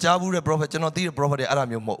prophet ကျွန်တော်ကြားဘူးတဲ့ prophet ကျွန်တော်သိတဲ့ prophet တွေအဲ့ဒါ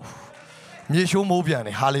မျိုးမဟုတ်မြေရှိုးမိုးပြန်တ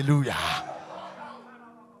ယ်ဟာလေလုယာ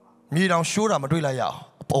မြေတောင်ရှိုးတာမတွေ့လိုက်ရအောင်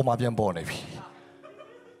အပေါ်မှာပြန်ပေါ်နေပြီ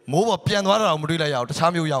မိုးပေါ်ပြန်သွားတာတော့မတွေ့လိုက်ရအောင်တ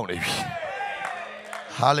ခြားမျိုးရောက်နေပြီ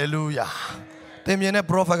ဟာလေလုယာသင်မြင်တဲ့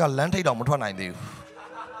prophet ကလမ်းထိပ်တောင်မထွက်နိုင်သေးဘူး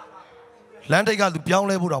လမ်းထိပ်ကသူပြောင်း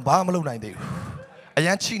လဲဖို့တောင်ဘာမှမလုပ်နိုင်သေးဘူးအရ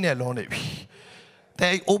န်ချိနဲ့လုံးနေပြီ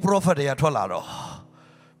တဲ့ old prophet တွေကထွက်လာတော့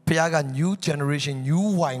ဘုရားက new generation new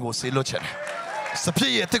wine ကိုဆေလွတ်ချင်တယ်စပြ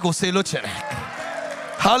ည့်ရဲ့အစ်ကိုဆေလွတ်ချင်တယ်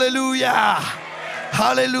Hallelujah.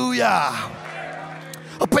 Hallelujah.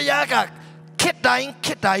 ဘုရားကခေတ်တို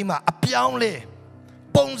င်းမှာအပြောင်းလဲ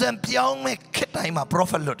ပုံစံပြောင်းမဲ့ခေတ်တိုင်းမှာ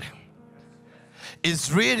prophet လွတ်တယ်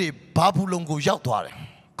Israel ဘာဘူးလုံကိုရောက်သွားတယ်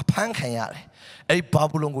အဖ pan khanya ai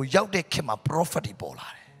Babylon go yauk de khit ma prophet di paw la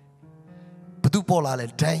de badu paw la le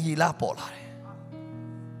Daniel paw la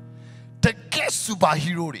de teke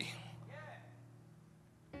superhero di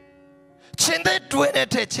chinde twene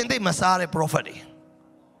the chinde masa de prophet di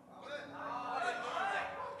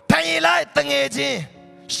Daniel tenge chin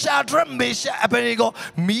Shadrach Meshach Abednego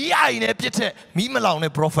မီးအိုင်နဲ့ပြစ်တဲ့မီးမလောင်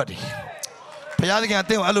တဲ့ prophet တွေဘုရားသခင်အ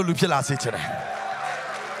သင်ကိုအဲ့လိုလူဖြစ်လာစေချင်တယ်။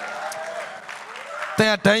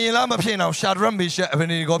တဲ့ဒန်ယေလမဖြစ်အောင် Shadrach Meshach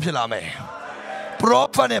Abednego ဖြစ်လာမယ်။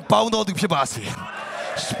 prophet နဲ့ပေါင်းတော်သူဖြစ်ပါစေ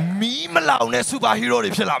။မီးမလောင်တဲ့ superhero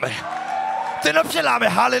တွေဖြစ်လာမယ်။သင်တို့ဖြစ်လာမ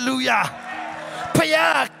ယ် hallelujah ။ဘု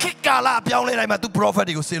ရားခေတ်ကာလအပြောင်းလဲတိုင်းမှာသူ prophet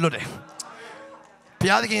တွေကိုဆေလွတ်တယ်။ဘု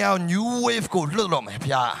ရားသခင်က new wave ကိုလွတ်တော်မယ်ဘု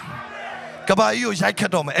ရားကဘာကြီးကိုရိုက်ခ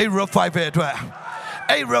တ်တော်မယ်အဲ့ revival အတွက်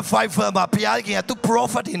အဲ့ revival မှာဘုရားခင်ကသူ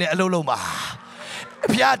prophet တွေနဲ့အလုပ်လုပ်မှာ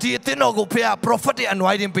ဘုရားဒီအသင်းတော်ကိုဘုရား prophet တွေ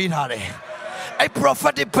anointing ပေးထားတယ်အဲ့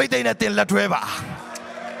prophet တွေဖိတ်တဲ့နဲ့တင်လက်တွဲပါ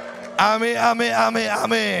အာမင်အာမင်အာမင်အာ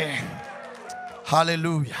မင်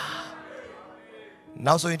hallelujah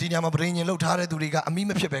နောက်ဆိုရင်ဒီညမှာပရိညင်လှုပ်ထားတဲ့သူတွေကအမိ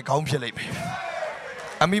မဖြစ်ပဲခေါင်းဖြစ်လိမ့်မယ်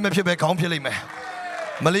အမိမဖြစ်ပဲခေါင်းဖြစ်လိမ့်မယ်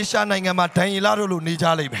မလေးရှားနိုင်ငံမှာဒန်ယေလတို့လိုနေကြ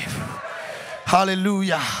လိမ့်မယ်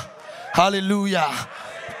hallelujah Hallelujah.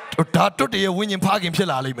 Dato de winning parking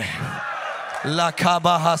pilalime. La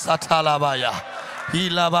kabaha satalabaya.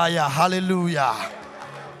 Hilabaya. Hallelujah.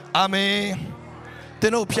 Amen.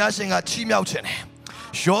 Teno piashing a chi mouchen.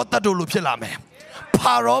 Shota do lupilame.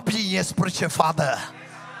 Paro be yes spiritual father.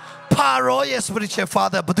 Paro yes spiritual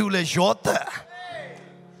father, Badule Jota.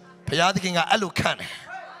 Payadiking a alukan.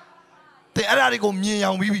 The Ararigo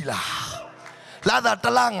Mian Wibila. Lada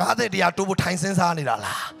Talang had the Atobo Times and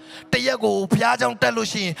Sanidala. တရက်ကိုဘုရားကြောင့်တက်လို့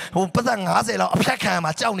ရှိရင်ဟိုပတ်သက်50လောက်အဖြတ်ခံ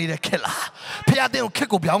မှာကြောက်နေတဲ့ခက်လားဘုရားတင်းကိုခက်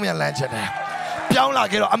ကိုပြောင်းပြန်လန်းချင်တယ်ပြောင်းလာ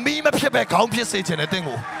ခဲ့တော့အမီးမဖြစ်ပဲခေါင်းဖြစ်စေချင်တယ်တင်း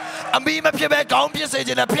ကိုအမီးမဖြစ်ပဲခေါင်းဖြစ်စေ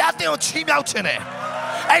ချင်တယ်ဘုရားတင်းကိုချီးမြှောက်ချင်တယ်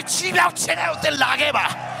အဲ့ချီးမြှောက်ချင်တဲ့ကိုတင်းလာခဲ့ပါ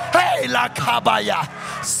ဟေးလာခါဘာယာ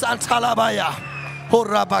စန်တာလာဘာယာဟို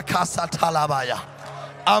ရာဘာခါစန်တာလာဘာယာ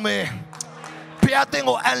အာမင်ဘုရားတင်း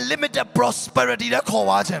ကို unlimited prosperity နဲ့ခေါ်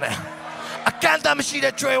ဝါချင်တယ်အကန့်အသတ်မရှိ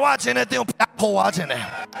တဲ့ကြွယ်ဝခြင်းနဲ့တင်းကိုခေါ်ဝါခြင်းနဲ့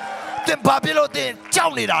တင်းဘာဖြစ်လို့တင်းကြော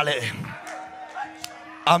က်နေတာလဲ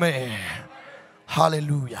အာမင်ဟာလေ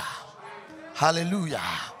လုယာဟာလေလုယာ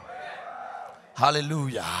ဟာလေလု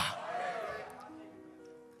ယာ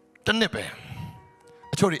တနေ့ပဲ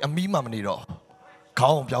အချို့တွေအမီးမှမနေတော့ခေါ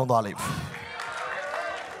င်းအောင်ပြောင်းသွားလိမ့်မယ်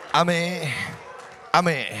အာမင်အာမ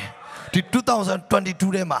င်ဒီ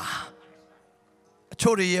2022ထဲမှာအ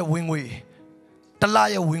ချို့တွေရဲ့ဝင်ငွေတလား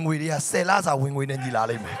ရဲ့ဝင်ငွေတွေက10လစာဝင်ငွေနဲ့ညီလာ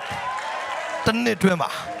လိမ့်မယ်တနေ့တွင်း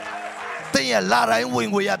မှာတင်းရဲ့လာတိုင်းဝင်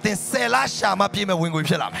ငွေရတင်း10လရှာမှပြည့်မဲ့ဝင်ငွေ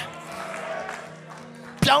ဖြစ်လာမယ်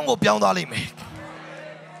ပြောင်းကိုပြောင်းသွားလိမ့်မယ်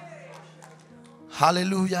ဟာလေ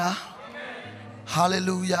လုယာဟာလေ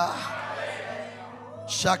လုယာ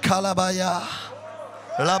ရှာခလာဘာယာ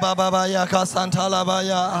လာဘာဘာဘာယာခါစန်တာလာဘာ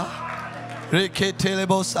ယာရေခေတေလေ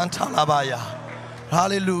ဘောစန်တာလာဘာယာဟာ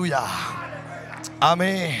လေလုယာအာမ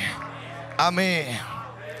င်အာမင်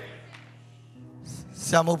ဆ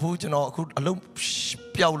ရာမဟုတ်ကျွန်တော်အခုအလုံး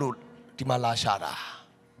ပျောက်လို့ဒီမှာလာရှာတာ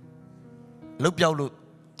အလုံးပျောက်လို့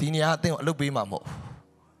ဒီနေရာအသင်ကိုအလုံးပေးမှာမဟုတ်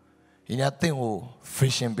ဒီနေရာအသင်ကို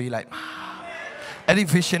vision ပေးလိုက်မှာအဲ့ဒီ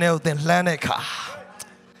vision ကိုသင်လှမ်းတဲ့အခါ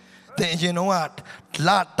သင်အရင်တော့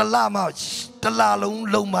တလမှတလလုံး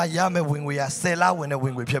လုံးမှရမယ်ဝင်ငွေရ10လဝင်တဲ့ဝ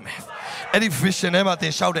င်ငွေဖြစ်မယ်အဲ့ဒီ vision ထဲမှာသ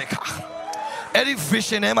င်ရှောက်တဲ့အခါအဲ့ဒီ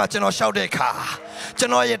vision ထဲမှာကျွန်တော်ရှောက်တဲ့အခါကျွ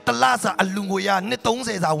န်တော်ရဲ့တလစာအလူငွေရနှစ်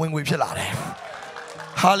30စာဝင်ငွေဖြစ်လာတယ်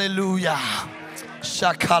hallelujah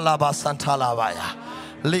shakalaba santalabaya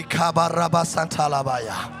likabaraba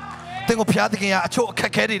santalabaya တင်ကိုဖျားသခင်ကအချို့အခ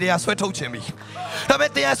က်ခဲတွေကဆွဲထုတ်ခြင်းပြီဒါပေ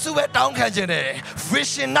မဲ့တရားစုပဲတောင်းခံခြင်းတယ်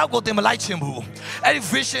vision နောက်ကိုတင်မလိုက်ခြင်းဘူးအဲ့ဒီ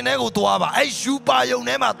vision ထဲကိုသွားပါအဲ့ယူပါယုံ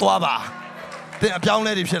ထဲမှာသွားပါတင်အပြောင်း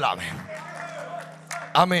လဲတွေဖြစ်လာမယ်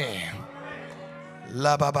အာမင်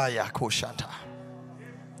လာဘာဘာယာကိုရှန်တာ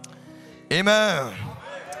အာမင်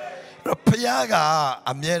ဘုရားက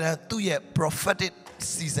အမြဲတမ်းသူ့ရဲ့ prophetic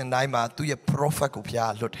season တိုင်းမှာသူ့ရဲ့ prophet ကိုဘု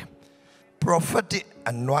ရားလွတ်တယ် prophetic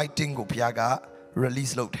anointing ကိုဘုရားက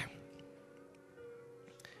release လုပ်တယ်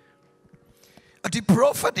ဒီ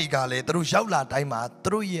prophet တွေကလည်းသူတို့ရောက်လာတိုင်းမှာသူ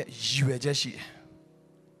တို့ရဲ့ရည်ရွယ်ချက်ရှိတယ်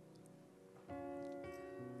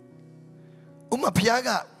ဥမာဘုရားက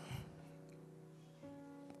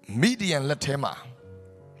မီဒီယန်လက်ထဲမှာ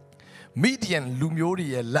မီဒီယန်လူမျိုးတွေ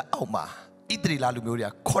ရဲ့လက်အောက်မှာဣသရေလလူမျိုးတွေ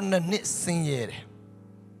က9နှစ်ဆင်းရဲတယ်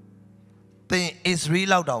သင်ဣသရေ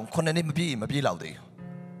လတောင်9နှစ်မပြည့်လောက်သေး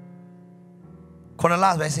9လ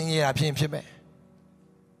ပဲဆင်းရဲတာဖြစ်မယ်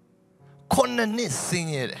9နှစ်ဆ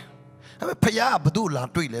င်းရဲတယ်ဒါပေမဲ့ဖခင်ကဘု து လာ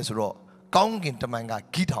တွေ့လဲဆိုတော့ကောင်းကင်တမန်က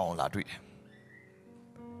ဂိထောင်လာတွေ့တယ်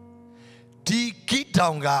di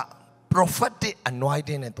Gideonga prophetic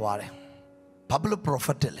anointing and dware. Pablo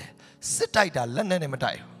prophetic. Sit tight, London and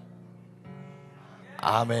Matai.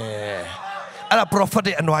 Amen. And a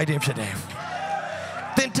prophetic anointing for them.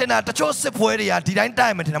 Then tena the Joseph Weria did I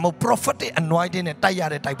diamond and a prophetic anointing and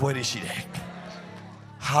Tayare type where she.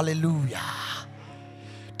 Hallelujah.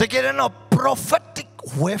 The getting a prophetic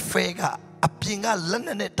warfare. A pinga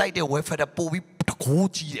London and tidy warfare the Bobby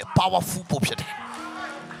Koji, powerful population.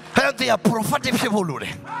 And they are prophetic people.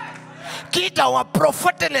 Get our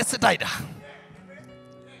prophetness.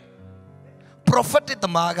 Prophetic the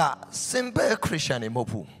maga, simple Christian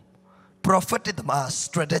emopu. Prophetic the ma,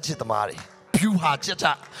 strategy the mari. Puha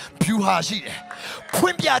cheta, puha she.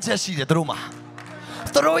 Quimpia cheshi the droma.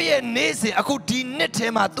 Throw ye nazi, I could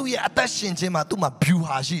dinetema, do ye attaching jema to my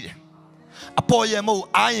puha she. A poemo,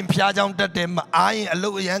 I am piajan that them, I am a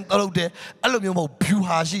low and all de, alumimo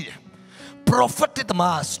puha she. Prophetic the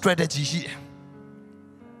ma, strategy she.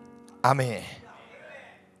 Amen.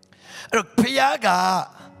 Piaga.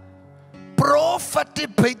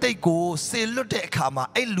 Prophetic payday go, say Lude Kama,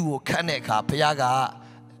 Elu Kaneka, Piaga,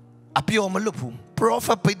 Apio Malupu,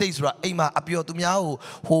 Prophet paydays ra, Ema, Apio to Miao,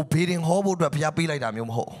 who bidding hobo to Piapi like Damium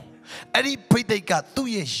Ho. Eddie payday got 2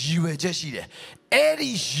 years, you were Jessie. Eddie,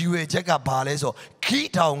 you were Jacka Paleso,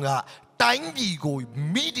 Kitonga, Time go,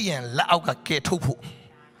 median Lauka Ketopu.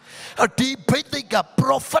 A deep payday got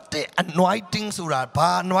prophetic anointing Sura,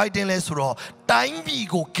 Pa, anointing Lesuro, Time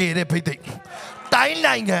go, Kere payday.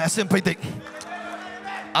 Tainanga simply.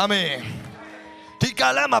 Amen.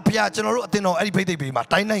 Tikala ma piacciono tino e ripeti prima.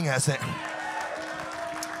 Tainanga se.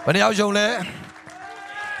 When you are le.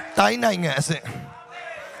 Tainanga se.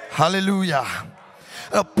 Hallelujah.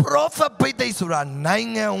 A prophet pete sura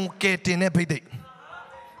nanga unketine pete.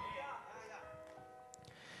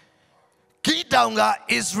 Kitanga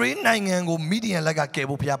Israel nanga median laga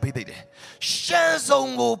kebo pia pete.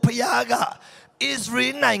 Shansongo piaga.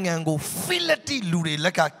 Israel Nango Filati Luri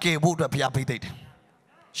Laka Kebo to Pia Pete.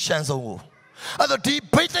 Shanso. Other deep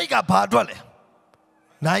Petega Padwale.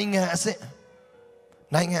 Nanga se.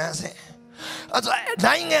 Nanga se.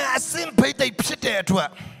 Nanga sim Pete Pite to her.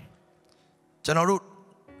 General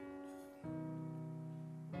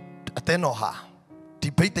Atenoha.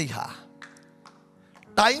 Debate ha.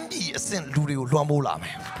 Time be a sin Luri Luamolame.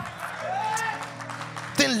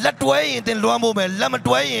 Then Latway, then Luamo,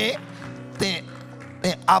 Lamatway. Then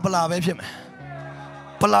Abala with him.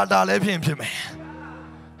 Palada left him.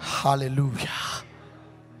 Hallelujah.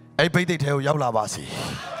 I pay the tell Yalabasi.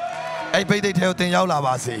 I pay the tell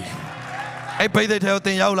Yalabasi. I pay the tell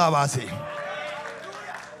Yalabasi.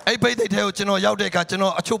 I pay the tell General Yaudeka,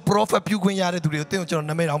 General, a true prophet Puquin Yada to the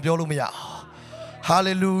General Namera Biolumia.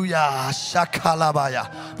 Hallelujah.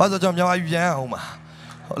 Shakalabaya. Pastor John Yama.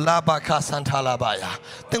 Labaka Santa Labaya.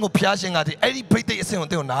 Tengo piacing at the Eddie Pete is on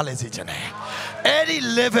the knowledge. Eddie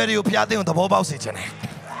level you piate on the mobile situation.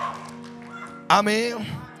 Amen.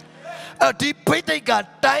 A deep Pete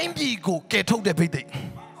got time you go get to the Pete.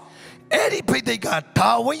 Eddie Pete got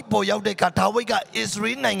Tawi Boyaude Katawiga is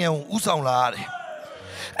reading and Usang Lari.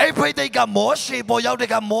 A Pete got Moshe Boyaude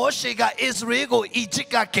Moshe got Israel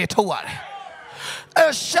Ichika Ketoa. A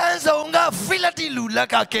Shanzonga Filati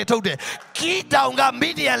Lulaka Ketode, Kitaunga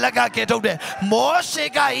Media Laka Ketode,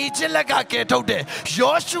 Moshega Ichilaka Ketode,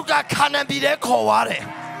 Joshuka Kanabide Koware.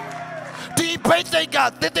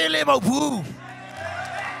 Depetega, the Delemo Boo.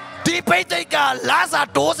 Depetega, Laza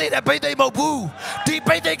Dosi, the Pete Mobu.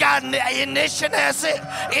 Depetega, Nation Asset,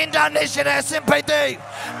 International Asset Pete,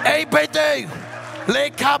 A Pete,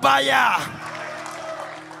 Lake Kabaya.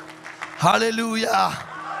 Hallelujah.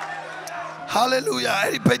 Hallelujah.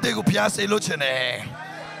 I pray they go piase luchene.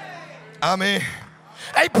 Amen.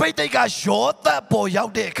 I pray they got short that boy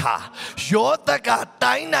out there car. Short that got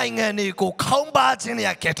dining and they go combat in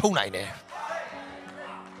their ketonine.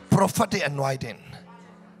 Prophetic anointing.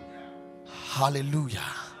 Hallelujah.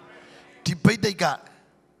 Debate they got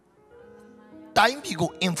time you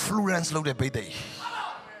go influence load the debate.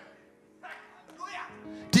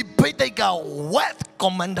 Debate they got what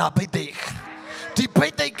commander debate. The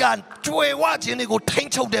payday gun, Joy watching it go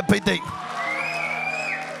tank the payday.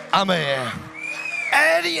 Amen.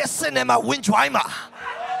 Eddie cinema win Jwima.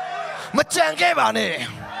 Machangevane.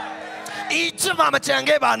 Each of my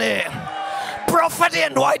Machangevane. Prophet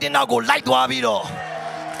and white in go light wabido.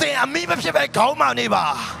 They are me back home, my neighbor.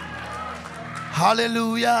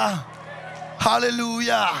 Hallelujah.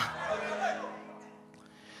 Hallelujah.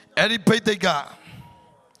 Eddie payday gun.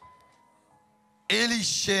 Eli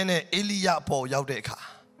Shene, Eliapo Yaudeka.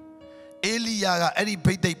 Eliaga, Eddie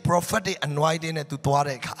Pete, prophetic anointing to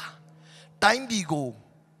Tuareka. Time be go,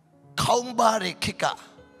 Kaumbare Kika.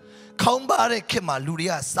 ခေါင်းပါတဲ့ခေတ်မှာလူတွေ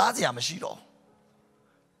ကစားစရာမရှိတော့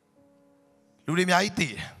လူတွေအများကြီးတ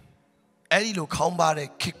ည်တယ်အဲ့ဒီလိုခေါင်းပါတဲ့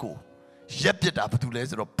ခေတ်ကိုရက်ပစ်တာဘာလို့လဲ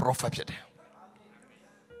ဆိုတော့ prophet ဖြစ်တယ်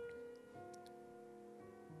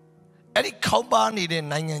အဲ့ဒီခေါင်းပါနေတဲ့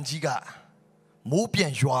နိုင်ငံကြီးကမိုးပြ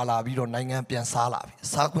န်ရွာလာပြီးတော့နိုင်ငံပြန်စားလာပြီ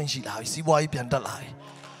စားခွင့်ရှိလာပြီစီးပွားရေးပြန်တက်လာပြီ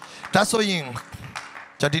ဒါဆိုရင်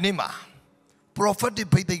ဒီနေ့မှာ prophetic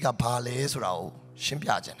ဘိသိက်ကဘာလဲဆိုတာကိုရှင်း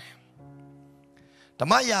ပြခြင်းတယ်ဓ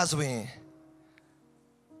မ္မရာဆိုရင်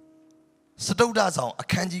စတုဒ္ဒဆောင်အ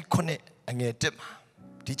ခန်းကြီး9အငယ်1မှာ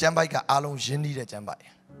ဒီကျမ်းပိုက်ကအားလုံးရင်းနှီးတဲ့ကျမ်းပိုက်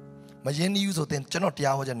မရင်းနှီးဘူးဆိုရင်ကျွန်တော်တ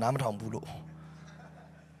ရားဟောချက်နားမထောင်ဘူးလို့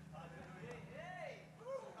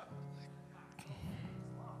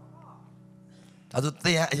ဒါဆိုတ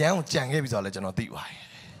ရားအရန်ကိုကြံခဲ့ပြီဆိုတော့လည်းကျွန်တော်သိပါတယ်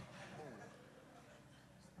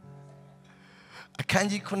အခန်း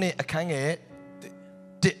ကြီး9အခန်းငယ်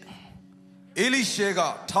1အေလိရှေက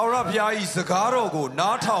ထာဝရဘုရား၏စကားတော်ကို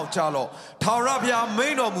နားထောင်ကြလော့ထာဝရဘုရားမိ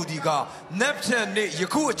န့်တော်မူသည်ကနက်ဖြန်နေ့ယ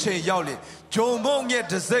ခုအချိန်ရောက်လျင်ဂျုံမုံမြက်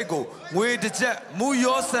တစ်စိတ်ကိုငွေတစ်ချက်မူ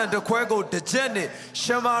ယောဆန်တစ်ခွဲကိုတစ်ချက်နှင့်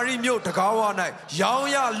ရှမာရိမြို့တကားဝ၌ရောင်း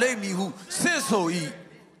ရလိမ့်မည်ဟုဆင့်ဆို၏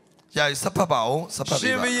ယာစပ်ဖတ်ပါအောင်စပ်ဖတ်ပါရှ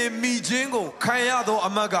င်မင်းမိချင်းကိုခံရသော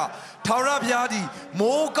အမတ်ကထာဝရဘုရားသည်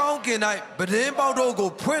မိုးကောင်းကင်၌ပဒင်းပေါက်တို့ကို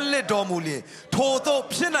ဖွင့်လှစ်တော်မူလျင်ထိုသို့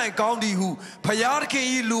ဖြစ်နိုင်ကောင်းသည်ဟုဘုရားသခင်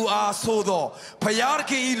၏လူအားဆိုသောဘုရားသ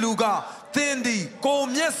ခင်၏လူကသင်သည်ကို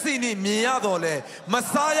မျက်စိနှင့်မြင်ရတော်လဲမ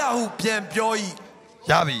စားရဟုပြန်ပြော၏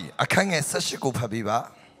ရပြီအခန်းငယ်18ကိုဖတ်ပေးပါ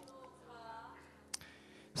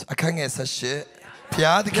အခန်းငယ်18ဘု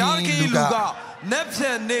ရားသခင်လူကနက်ဖြ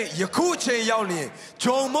န်နေ့ယခုချိန်ရောက်လျင်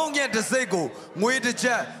ဂျုံမုံရဲ့တစ်စိတ်ကိုငွေတစ်ချ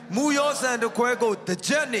က်မူယောဆန်တစ်ခွဲကိုတစ်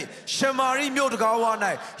ချက်နှင့်ရှမာရိမြို့တကားဝ၌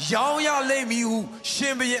ရောင်းရလိမ့်မည်ဟုရှ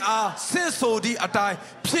င်ဘုရင်အားဆင့်ဆိုသည့်အတိုင်း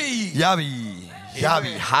ဖြစ်၏ရ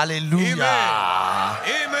ပြီဟာလေလုယာ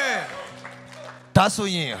အာမင်ဒါဆို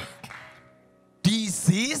ရင်ဒီ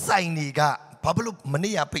ဈေးဆိုင်တွေကဘာလို့မ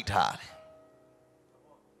နေ့ကပိတ်ထားလဲ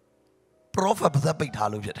prophet ဘာပိတ်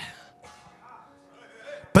ထားလို့ဖြစ်တယ်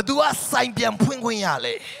ဘသူကဆိုင်ပြန်ဖွင့်ခွင့်ရ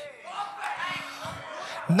လဲ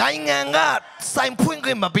နိုင်ငံကဆိုင်ဖွင့်ခွ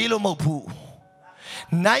င့်မပေးလို့မဟုတ်ဘူး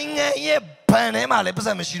နိုင်ငံရဲ့ဘဏ်ထဲမှာလည်းပတ်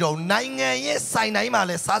စံမရှိတော့ဘူးနိုင်ငံရဲ့ဆိုင်တိုင်းမှာ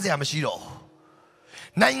လည်းစားစရာမရှိတော့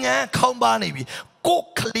နိုင်ငံခေါင်းပါနေပြီကိုယ်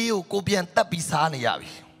ကလေးကိုကိုပြန်တက်ပြီးစားနေရ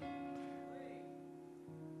ပြီ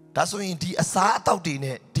ဒါဆိုရင်ဒီအစားအသောက်တွေ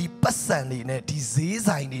နဲ့ဒီပတ်စံတွေနဲ့ဒီဈေး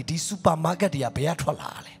ဆိုင်တွေဒီစူပါမားကတ်တွေကဘယ်ကထွက်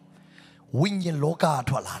လာလဲဝိညာဉ်လောက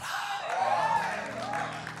ထွက်လာတာ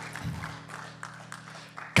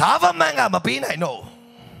government ကမပေးနိုင်တော့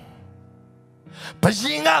ဘူးဘယ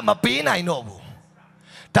င်ကမပေးနိုင်တော့ဘူး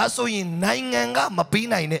ဒါဆိုရင်နိုင်ငံကမပေး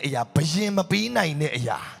နိုင်တဲ့အရာဘယင်မပေးနိုင်တဲ့အ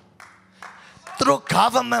ရာသူတို့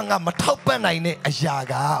government ကမထောက်ပံ့နိုင်တဲ့အရာ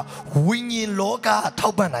ကဝိညာဉ်လောကထော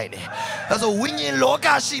က်ပံ့နိုင်တယ်ဒါဆိုဝိညာဉ်လောက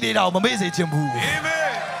ရှိနေတာကိုမမေ့စေချင်ဘူးအာမ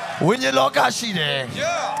င်ဝိညာဉ်လောကရှိတယ်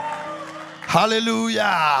ဟာလေလု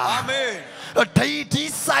ယာအာမင်ဒီ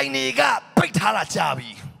ဆိုင်တွေကပိတ်ထားတာကြာ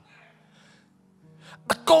ပြီ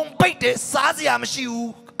အကုန်ပိတ်တယ်စားစရာမရှိဘူး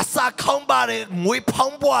အစာခေါင်းပါတယ်ငွေဖော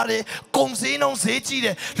င်းပွားတယ်ကုန်စည်နှုန်းဈေးကြီးတ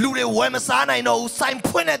ယ်လူတွေဝယ်မစားနိုင်တော့ဘူးဆိုင်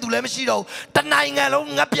ဖွင့်တဲ့သူလည်းမရှိတော့ဘူးတနိုင်ငံလုံး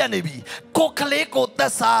ငတ်ပြတ်နေပြီကိုကလေးကိုသ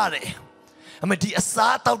က်စားရတယ်အမေဒီအ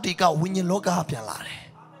စားတောက်တွေကဝိညာဉ်လောကပြန်လာတယ်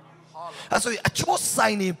အဲဆိုအချို့ဆို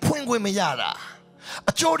င်တွေဖွင့်ခွင့်မရတာ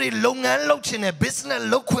အချို့တွေလုပ်ငန်းလုပ်ချင်တဲ့ business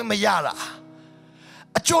လုပ်ခွင့်မရတာ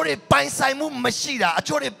အချို့တွေပိုင်ဆိုင်မှုမရှိတာအ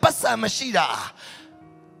ချို့တွေပတ်စံမရှိတာ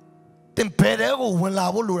တင်ဘယ်တဲ့ကိုဝင်လာ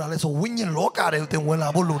ဖို့လိုတာလဲဆိုဝိညာဉ်လောကတွေကိုတင်ဝင်လာ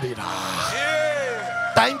ဖို့လိုနေတာ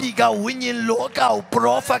တိုင်းပြည်ကဝိညာဉ်လောကကို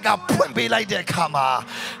prophet ကဖွင့်ပေးလိုက်တဲ့အခါမှာ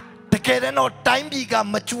တကယ်တော့တိုင်းပြည်က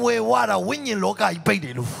မကြွယ်ဝတာဝိညာဉ်လောကကြီးပိတ်တ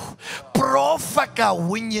ယ်လို့ prophet က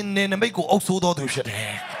ဝိညာဉ်နယ်နိမိတ်ကိုအုပ်ဆိုးတော်သူဖြစ်တ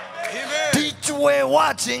ယ်ဒီကြွယ်ဝ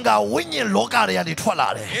ခြင်းကဝိညာဉ်လောကတွေကနေထွက်လာ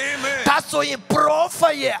တယ်ဒါဆိုရင်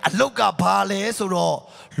prophet ရဲ့အလုပ်ကဘာလဲဆိုတော့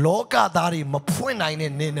လောကသားတွေမဖွင့်နိုင်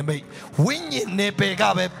တဲ့နယ်နိမိတ်ဝိညာဉ်နယ်ပယ်က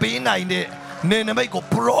ပဲပေးနိုင်တဲ့နယ်နိမိတ်ကို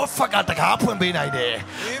prophet ကတကားဖွင့်ပေးနိုင်တယ်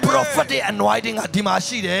prophetic anointing ကဒီမှာ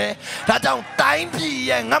ရှိတယ်ဒါကြောင့်တိုင်းပြည်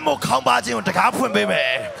ရဲ့ငတ်မုတ်ခေါင်းပါခြင်းကိုတကားဖွင့်ပေးမ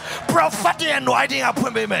ယ် prophetic anointing ကဖွ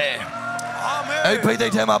င့်ပေးမယ်အာမင်အဲ့ဖိတ်သိ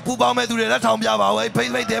က်ထဲမှာပူပေါင်းမဲ့သူတွေလက်ထောင်ပြပါဦးအဲ့ဖိ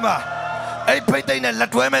တ်သိက်ထဲမှာအဲ့ဖိတ်သိက်နဲ့လ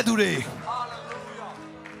က်တွဲမဲ့သူတွေ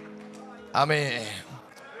အာမင်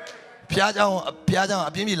ဖျားကြောင်အ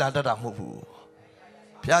ပြင်းပြေလာတတ်တာမဟုတ်ဘူး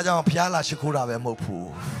ဖျားကြောင်ဖျားလာရှိခိုးတာပဲမဟုတ်ဘူး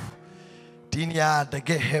ဒီနေရာတက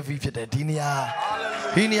ယ် heavy ဖြစ်တယ်ဒီနေရာ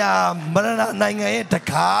မရဏနိုင်ငံရဲ့တ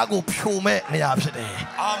ကားကိုဖြိုမဲ့နေရာဖြစ်တယ်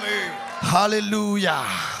အာမင် hallelujah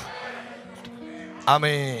အာမ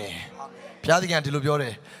င်ဖျားသခင်ဒီလိုပြောတ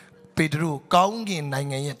ယ်ပေတရုကောင်းကင်နိုင်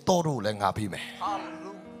ငံရဲ့တော့တို့လည်းငါပေးမယ်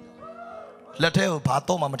လက်ထဲကိုဘာ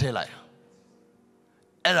တော့မှမထည့်လိုက်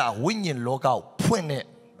era winning logo point it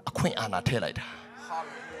a queen ana tailor.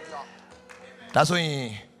 That's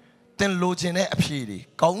when then lodging a pity,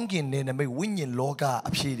 gonging in a winning loga a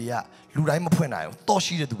pity, Lurima Puenai,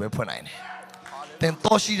 Toshi to be Puenai. Then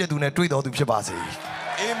Toshi to do not treat all the Shabasi.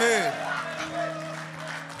 Amen.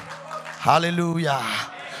 Hallelujah.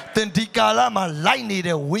 Then Dikalama lightning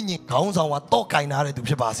the winning counts on what Tokainare to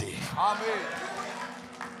Shabasi. Amen.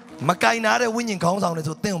 Makainare winning counts on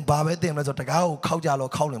the thing, Baba, them as a Tagao, Kaujalo,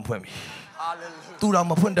 calling for me.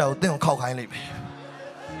 Turama Punta, then call kindly.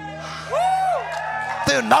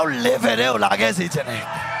 They now live it out like I said.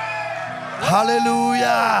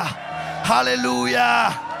 Hallelujah.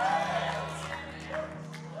 Hallelujah.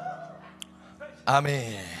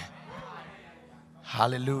 Amen.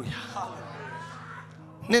 Hallelujah.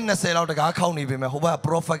 Nina said out the guy called me, but who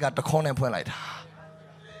prophet got the corner point like that.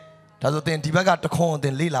 That's what then Tiba got the corn,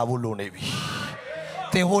 then Lila will lo navy.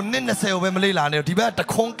 Then who Nina said, when Lila and Tiba the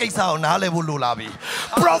corn case out, now they will labi.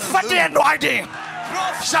 Prophet and writing.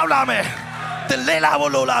 Shalame. Then Lila will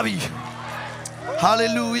lo labi.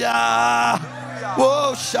 Hallelujah.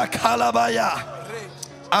 Whoa, Shakalabaya.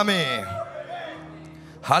 Amen.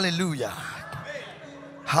 Hallelujah.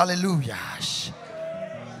 Hallelujah.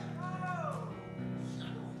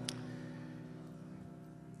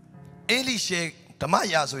 Elisha, the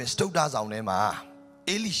Maya, so in Stodas on them.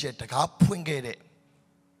 Elisha, the car pwingate.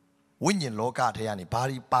 Winning loca, Tiani,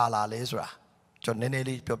 Pari, Pala, Lesra. John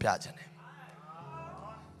Neneli, Popiajan.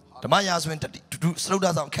 The Mayas went to do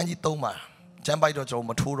Stodas on Kanji Toma. Jambai Dojo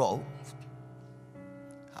Maturo.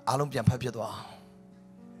 Alumpian Papiadwa.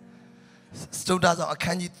 Stodas on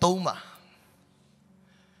Kanji Toma.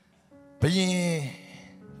 Being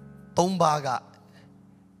Tombaga,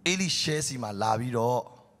 Elisha, my lavido.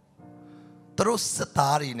 Through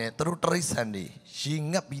Satarine, through Trisandi,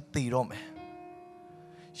 she up beat the Rome.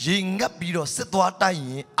 She up beat or sit what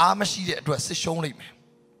I Amashi to a session limit.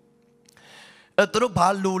 A true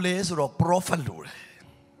Palules or prophet lure.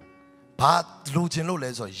 Pat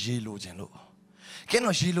Lugenules or G Lugenu.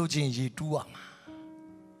 Cannot she Lugin G to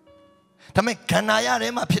make Canaya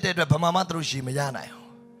Rema pitted a Pamama through Shimayana.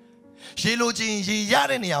 She Lugin G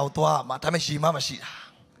Yareni out to Matamashi Mamashida.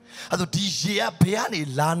 Ado DJ Piani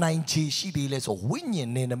Lana in Chishi dealers or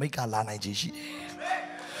winning in the Meka Lana in Chishi.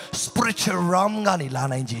 Spiritual Ramgani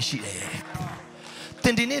Lana in Chishi.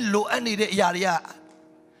 Tendini lo any yaria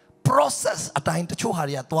process at time to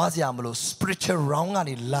Choharia Twaziamlo, spiritual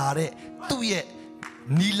Ramgani Lare, 2 years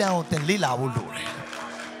Nila and Lila will do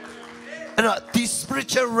it. The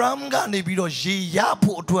spiritual Ramgani Bido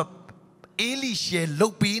Yapo to a Elisha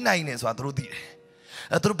Lopi 9 is what Rudi.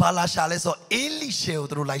 Through Palashales or Elisha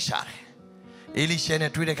through Laishare. Elisha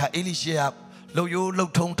and Twitter, Elisha, low you low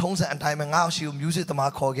tones and time and now she'll music the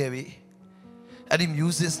Mark Hogevi. And him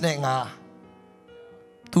uses Nenga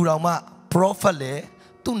to Rama Profile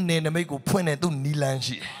to Nenamego Puene to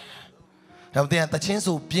Nilanji. Now they had the chance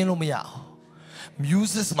of piano meow.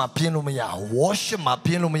 Muses my piano meow. Worship my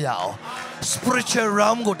piano meow. Spiritual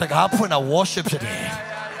realm go to happen and worship today.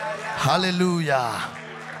 Hallelujah.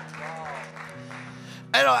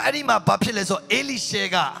 Anima Papilla so Elisha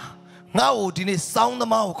now didn't sound the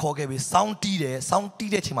mouth call sound tea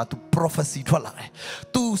chima to prophecy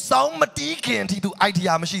to sound matiki and to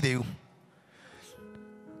idea machine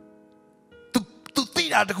to think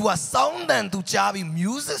that who are sound and to javi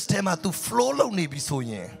music tema to flow lonely be so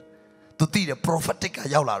ye to think the prophetic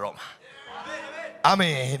yaula roma.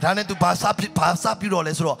 Amen. Dane to pass up you all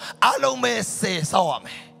as well. Alome say so.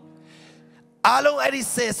 Alo Eddie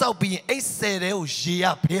says, I'll be a said, oh,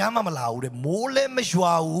 Gia, Piama Malau, the Mole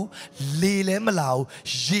Meshwau, Lile Malau,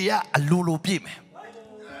 Gia, a Lulu Pim.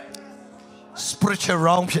 Spiritual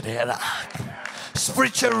realm,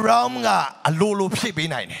 spiritual realm, a Lulu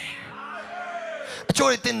Pim.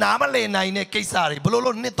 Actually, the Namale Nine Kesari,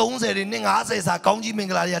 Bololo Netons in Ningas, a Conji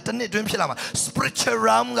Minglaria, Tanit Shilama, spiritual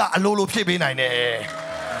realm, a Lulu Pim. Amen.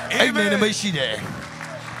 Amen.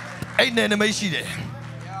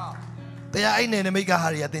 They are in a mega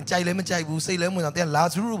hurry at the Chile Chai will say lemon at their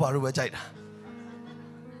last room or over China.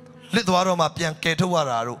 Little Aroma Pian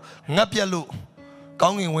Ketuararu, Napialu,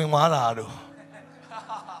 Gong in Wimararu.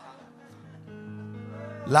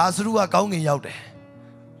 Last Rua Gong in Yaude.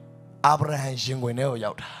 Abraham Shinguineo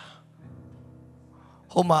Yaut.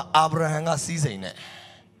 Homa Abraham season.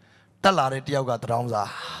 Talare Tiaga Tramza.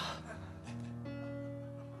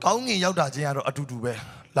 Gong in Yauda Giano Atutube.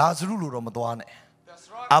 Last Rulu Romaduane.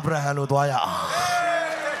 Abraham Udwaya.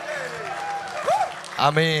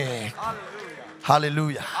 Amen.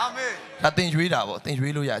 Hallelujah. Amen. Nothing you about things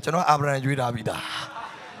we lose. You know, Abraham Judah.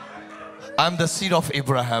 I'm the seed of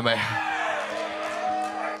Abraham.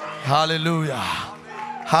 Hallelujah.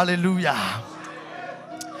 Hallelujah.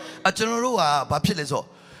 ကျွန်တော်တို့ကဘာဖြစ်လဲဆို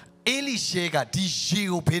အေလိရှဲကဒီရေ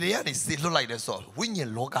ကိုဖေတွေကနေဆေလွတ်လိုက်တယ်ဆိုဝိညာဉ်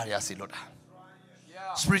လောကတွေကဆေလွတ်တာ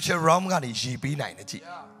spiritual realm ကနေရေပေးနိုင်တယ်ကြည့်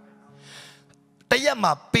တရက်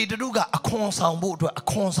မှာပေတရုကအခွန်ဆောင်ဖို့အတွက်အ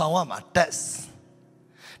ခွန်ဆောင်ရမှာ tax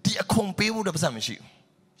ဒီအခွန်ပေးဖို့တော့ပတ်စံမရှိဘူး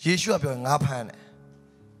ယေရှုကပြောငါဖမ်းတယ်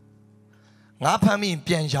ငါဖမ်းပြီး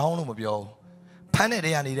ပြန်ရောင်းလို့မပြောဖမ်းတဲ့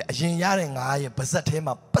တဲကနေတဲ့အရင်ရတဲ့ငါရဲ့ပါဇက်ထဲ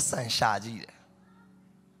မှာပတ်စံရှာကြည့်တယ်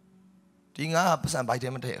ဒီငါကပတ်စံဘိုက်ထဲ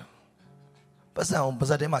မထည့်ဘူးပတ်စံကိုပါ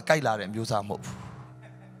ဇက်ထဲမှာကြိုက်လာတဲ့မျိုးစားမဟုတ်ဘူး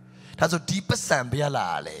ဒါဆိုဒီပတ်စံဘယ်လာ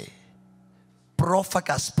လဲ prophet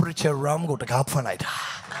က spiritual realm ကိုတကားဖွင့်လိုက်တာ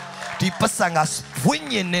ဒီပတ်စံကဝိ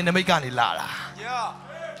ညာဉ်နဲ့နမိတ်ကနေလာတာ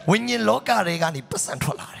ဝိညာဉ်လောကတွေကနေပတ်စံထွ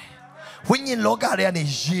က်လာတယ်ဝိညာဉ်လောကတွေကနေ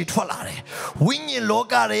ရေထွက်လာတယ်ဝိညာဉ်လော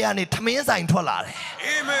ကတွေကနေထမင်းဆိုင်ထွက်လာတယ်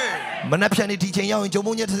အာမင်မနှက်ဖြန်ဒီချိန်ရောက်ရင်ဂျုံ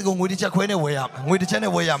မုံညက်တစ်စကိုငွေတစ်ချက်ခွဲနဲ့ဝယ်ရမယ်ငွေတစ်ချက်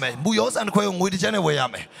နဲ့ဝယ်ရမယ်မူရောဆန်တစ်ခွဲကိုငွေတစ်ချက်နဲ့ဝယ်ရ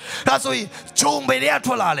မယ်ဒါဆိုရင်ဂျုံပေတွေက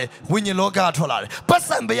ထွက်လာတယ်ဝိညာဉ်လောကထွက်လာတယ်ပတ်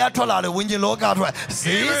စံပေကထွက်လာတယ်ဝိညာဉ်လောကထွက်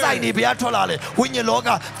ဈေးဆိုင်တွေပေကထွက်လာတယ်ဝိညာဉ်လောက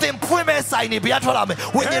သင်ဖွင့်မဲ့ဆိုင်တွေပေကထွက်လာမယ်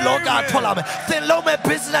ဝိညာဉ်လောကထွက်လာမယ်သင်လုပ်မဲ့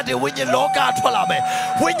business တွေဝိညာဉ်လောကထွက်လာမယ်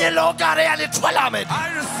ဝိညာဉ်လောကတွေကနေထွက်လာမယ် I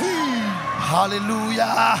receive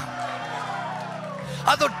hallelujah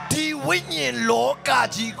အတော့ဒီဝိညာဉ်လောက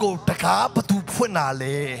ကြီးကိုတကားဘသူဖွင့်လာ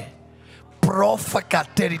လဲ prophet က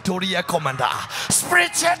territorial commander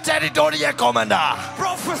spiritual territorial commander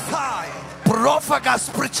prophesy prophet က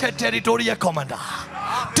spiritual territorial commander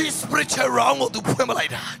ဒီ spiritual realm ကိုသူဖွင့်မလို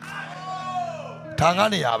က်တာဒါငါ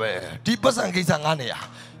နေရပဲဒီပတ်စံကိစ္စငါနေရ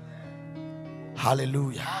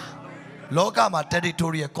hallelujah လောကမှာ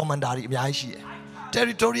territorial commander တွေအများကြီးရှိတယ်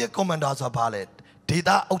territorial commander ဆိုတာဘာလဲဒေသ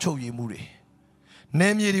အုပ်ချုပ်ရေးမှုတွေနေ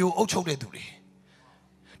မြေတွေကိုအုပ်ချုပ်တဲ့သူတွေ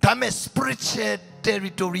ဒါမဲ့ spiritual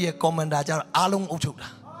territorial commander ကြတော့အားလုံးအုပ်ချုပ်တာ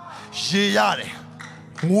ရေရတယ်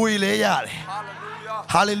ငွေလည်းရတယ်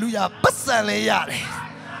hallelujah ပတ်စံလည်းရတယ်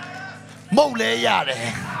မုတ်လည်းရတယ်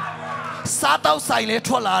စားတောက်ဆိုင်လည်း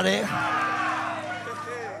ထွက်လာတယ်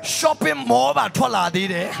shopping mall ပါထွက်လာသေး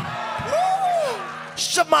တယ်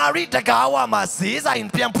ရှမာရိတကားဝမှာဈေးဆိုင်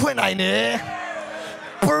ပြန်ဖွင့်နိုင်တယ်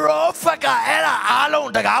prophet ကအဲ့ဒါအား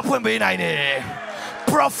လုံးတကားဖွင့်ပေးနိုင်တယ်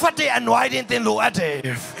prophetic anointing တင်လိုအပ်တယ်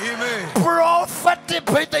amen prophetic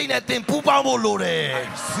ဖိတ်တဲ့နဲ့တင်ပူပေါင်းဖို့လိုတယ်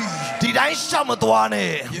ဒီတိုင်းရှောက်မသွား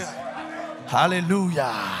နဲ့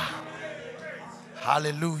hallelujah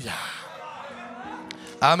hallelujah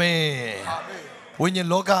amen ဝိညာဉ်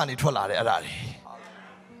လောကကနေထွက်လာတယ်အဲ့ဒါတွေ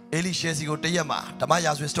အေလိရှဲစီကိုတရက်မှာဓမ္မ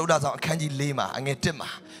ရာဇဝင်စတုဒ္ဒဆောင်အခန်းကြီး၄မှာအငယ်1မှာ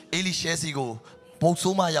အေလိရှဲစီကိုမုတ်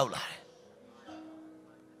ဆိုးမရောက်လာတယ်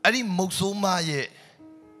အဲ့ဒီမုတ်ဆိုးမရဲ့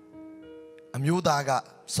အမျိုးသားက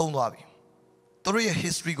ဆုံးသွားပြီသူတို့ရဲ့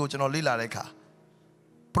history ကိုကျွန်တော်လေ့လာတဲ့အခါ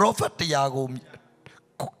prophet တရားကို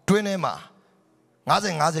တွင်းထဲမှာ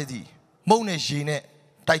50တီမုံနဲ့ရေနဲ့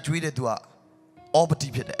တိုက်ကျွေးတဲ့သူကအောပတိ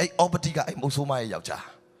ဖြစ်တယ်အဲ့အောပတိကအဲ့မုတ်ဆိုးမရဲ့ယောက်ျား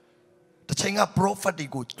တစ်ချိန်က prophet တွေ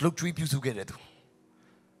ကိုလှုပ်ကျွေးပြုစုခဲ့တဲ့သူ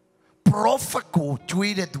prophet ကို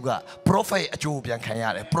ကျွေးတဲ့သူက prophet ရဲ့အကျိုးကိုပြန်ခံရ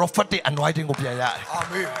တယ် prophetic anointing ကိုပြန်ရတယ်အာ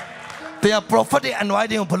မင်တရား prophetic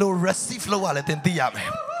anointing ကိုဘယ်လို receive လုပ်ရလဲသင်သိရမ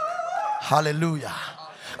ယ်hallelujah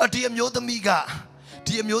ဒီအမျိုးသမီး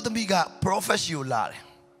က prophet ကိုလာတယ်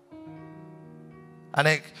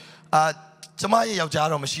အဲ့ကျမရဲ့ယောက်ျား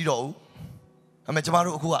တော့မရှိတော့ဘူးဒါပေမဲ့ကျမ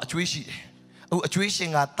တို့အခုကအကျွေးရှိတယ်အခုအကျွေးရှ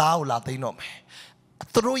င်ကသားကိုလာသိမ်းတော့မယ်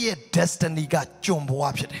သူတို့ရဲ့ destiny ကကျွန်ဘဝ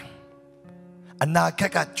ဖြစ်တယ်အနာဂ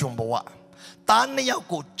တ်ကကျွန်ဘဝသားနှစ်ယောက်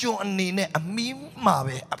ကိုကျွန်အနေနဲ့အမီးမှာ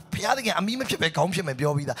ပဲဘုရားသခင်အမီးမဖြစ်ပဲခေါင်းဖြစ်မယ်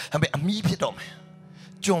ပြောပြီးသားဒါပေမဲ့အမီးဖြစ်တော့မယ်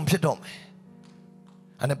ကျွန်ဖြစ်တော့မယ်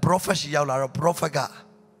အဲ့ prophet ရောက်လာတော့ prophet က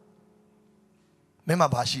မင်းမှာ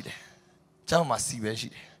ဘာရှိတယ်ကျောင်းမှာစီပဲရှိ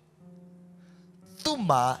တယ်သူ့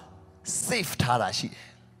မှာ safe ထားတာရှိတယ်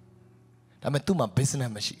ဒါပေမဲ့သူ့မှာ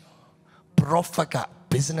business မရှိဘူး prophet က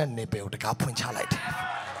business နယ်ပယ်ကိုတကားဖွင့်ချလိုက်တယ်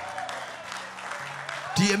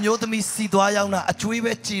ဒီအမျိုးသမီးစီသွားရောက်တာအကျွေး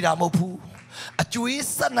ပဲကြည်တာမဟုတ်ဘူးအကျွေး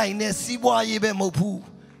ဆက်နိုင်တဲ့စီးပွားရေးပဲမဟုတ်ဘူး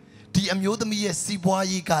ဒီအမျိုးသမီးရဲ့စီးပွား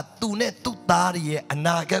ရေးကသူနဲ့သူ့သားရဲ့အ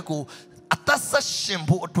နာဂတ်ကိုအသက်ဆက်ရှင်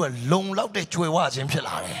ဖို့အတွက်လုံလောက်တဲ့ကြွယ်ဝခြင်းဖြစ်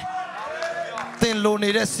လာတယ်သင်လိုနေ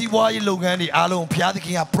တဲ့စီးပွားရေးလုပ်ငန်းတွေအားလုံးဘုရားသခ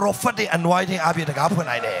င်က prophetic anointing အပြင်တကားဖွင့်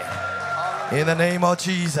နိုင်တယ် in the name of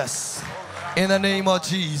Jesus in the name of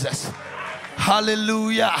Jesus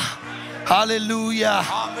hallelujah hallelujah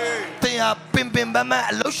amen သင်ဟာပင်ပန်း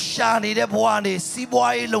အလုပ်ရှာနေတဲ့ဘဝနဲ့စီး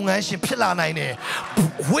ပွားရေးလုပ်ငန်းရှင်ဖြစ်လာနိုင်တယ်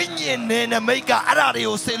ဝိညာဉ်နဲ့နမိတ်ကအဲ့ဒါတွေ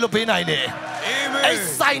ကိုဆေလွတ်ပေးနိုင်တယ်အဲ့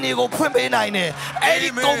ဆိုင်တွေကိုဖွင့်ပေးနိုင်တယ်အဲ့ဒီ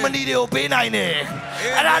ကုမ္ပဏီတွေကိုပေးနိုင်တယ်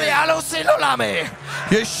အဲ့ဒါတွေအားလုံးဆေလွတ်လာမယ်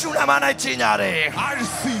ယေရှုနာမ၌ကြီးညာတယ် I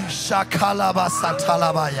receive shakalaba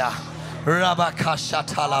santalabaya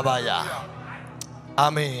rabakashatalabaya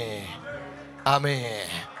amen Amen.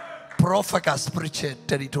 Prophet ka spiritual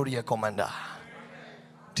territorial commander.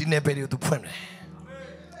 Dine period tu pun.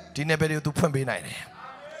 Dine period tu pun benai ne.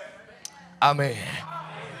 Amen.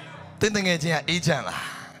 Tentang aja agent lah.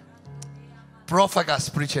 Prophet ka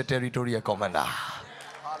spiritual territorial commander.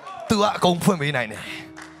 Tu aku pun benai ne.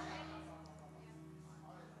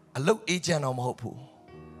 Alau agent orang mahu pu.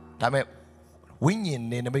 Tapi winyin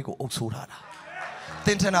ne nabi ko uksura dah.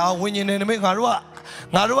 Tentang winyin ne nabi ngaruh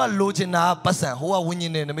login na pasan. Hoa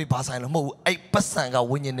winyin ne nabi bahasa yang mahu. Ay pasan ka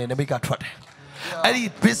winyin ne nabi ka truat. Ay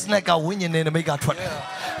business ka winyin ne nabi ka truat.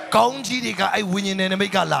 Kaunji di ka ay winyin ne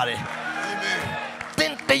nabi ka lari.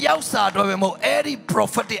 Tentang sa doa mahu. Ay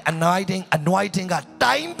prophetic anointing ka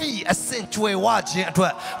time bi asen cuai wajib tu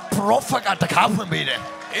prophet ka terkapun beda.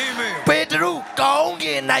 Amen. Pedro kaung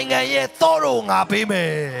ke naingan ye toro ngapi me.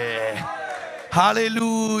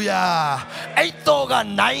 Hallelujah. Itu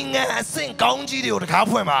kan naingan sen kaung ji dia orang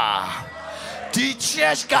kapu ma. Di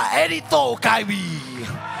church ka edito kaibi.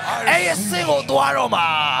 Sen otuaro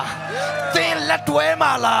ma. Ten latue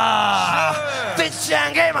mala. Ten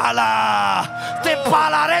change mala. Ten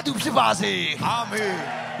palare tu pibasi. Amen.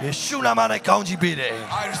 Yesus nama na kaung ji bede.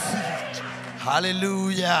 I receive.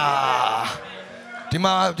 Hallelujah.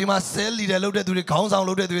 Dima sel leader loaded to the council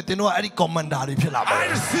loaded with no any commander. I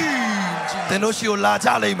receive. They know she will large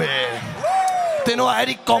me. They know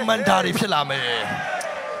any commander.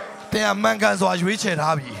 They are mangas or Richard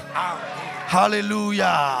Habi.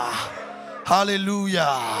 Hallelujah.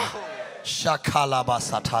 Hallelujah. Shakalaba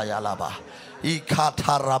Sataya Laba.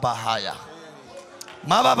 Ikatarabahaya.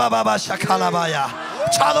 Maba Baba Shakalabaya.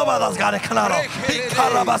 Chalobadas got a canaro.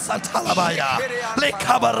 Likaraba Santalabaya.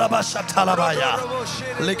 Likabaraba Shatalabaya.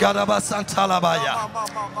 Likaraba Santalabaya.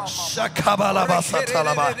 Shakabalaba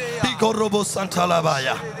Santalabaya. Igorobo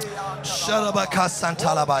Santalabaya. Sharabaka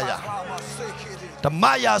Santalabaya. The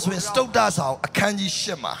Mayas when stoked us out a kanji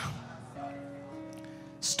shima.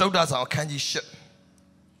 Stoked us out a kanji ship.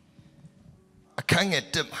 A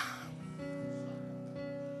kanget dim.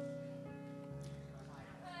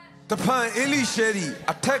 The pan Eli Sherry,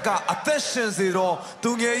 attacker, attention zero,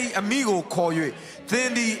 Tungi, amigo, call you.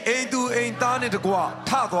 Then the ain't done it to go out,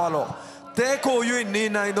 Tadwalo. They call you in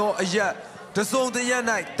Nina, no, a yet. The zone the year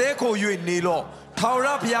night, they call you in Nilo.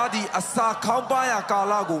 Taurap Yadi, Asa Kambaya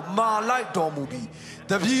Kalago, Ma light domubi.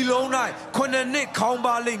 The below night, Nick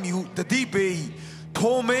Kamba Ling, the deep bay.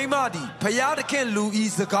 Tome Madi, Payadakan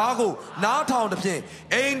Louis the cargo, now town the plane.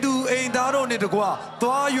 Ain't that on it to go out,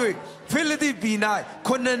 Twayu. Philidi Bina,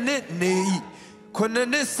 Konanit Nei,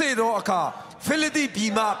 Konanit Sedoka, Philidi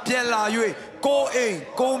Bima, Piela Yue, Go A,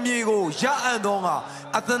 Go Migo, Ya and Donga,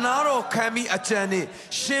 Atanaro Kami Achani,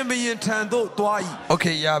 Shimmy and Tando, Dwai.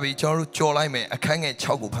 Okay, Yabi, Jolime, a kange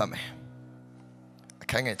chogu pame. A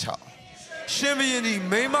kange chow. Shimmy and the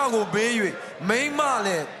Maymago Bayu,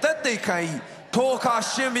 Maymale, that they can. Toka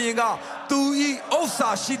Shimiga, Tui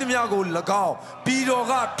Osa Shidimiago Lagao,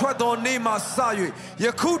 Bidoga, Twato Nema Sayu,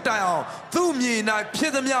 Yakutao, Tumi Night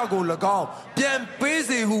Piedamiago Lagao, Pian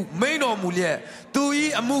Beze who may no mulier,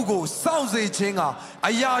 Tui Amugo, Sauze Chinga,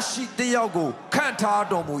 Ayashi Diago, Kanta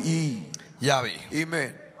Domu E. Yabi.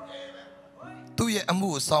 Amen. Tui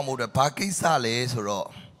Amu Samo the Paki Sales or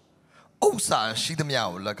Osa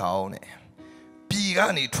Shidamiao Lagao,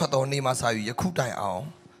 Pigani Twato Nema Sayu, Yakutao.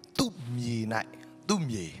 Tu mi nai, tu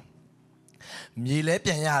mi. Mi le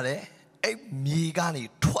pianyare, ay mi gani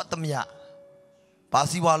tuat miya.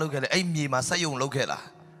 Pasi walu kele, ay mi ma sayong lokela,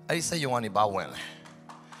 ay sayong ani bawen le.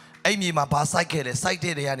 Ay mi ma pasai kele,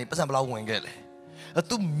 site de yani pasan blau wen kele.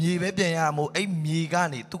 Tu mi be pianyare mo, ay mi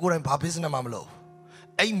gani tu korang pa business mamlo.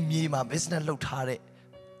 Ay mi ma business lo thare,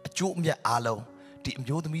 ajo miya alo, di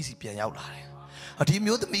myo demi si pianyau la. Di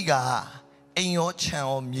myo demi ga. In your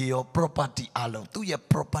channel, me your property alone. Do your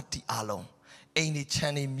property alone. Any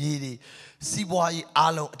channel, me see why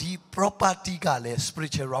alone. The property gale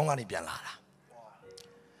spiritual wrong on the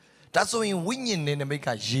that's why when you need to make a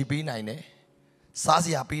GB nine,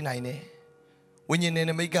 Sazia B9, when you need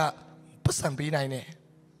to make a person B9,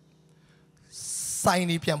 sign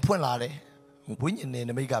it and point lare, when you need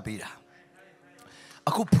to make a bida.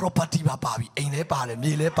 A good property, baby, ain't a party,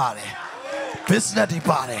 me a party, business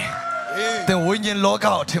party. Then when you log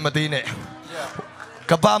out, Timothy,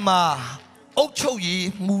 Kabama, Ocho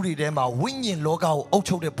ye, Moody them, when you log out,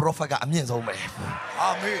 Ocho the prophet, I mean, so me.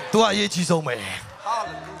 Amen. Do I yet so me?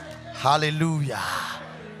 Hallelujah.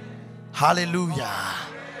 Hallelujah.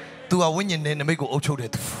 Do I win your name to make Ocho the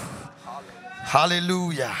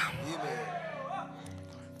Hallelujah.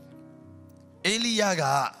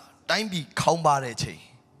 Eliaga, time be combareche.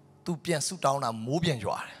 To be a suit down and move and you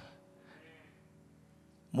are.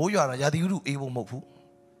 Moyara Yadiru Evo Mopu,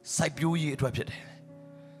 စိုက်ပျိုးရေးအတွက်ဖြစ်တယ်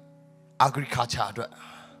agriculture အတွက်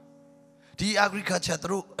ဒီ agriculture သူ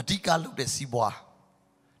တို့အဓိကလုပ်တဲ့စီးပွား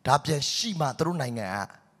ဒါပြန်ရှိမှသူတို့နိုင်ငံက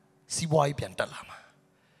စီးပွားရေးပြန်တက်လာမှာ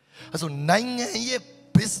အဲဆိုနိုင်ငံရဲ့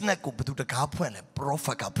business ကိုဘယ်သူတကားဖွင့်လဲ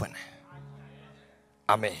prophet ကဖွင့်တယ်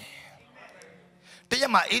အာမင်တရ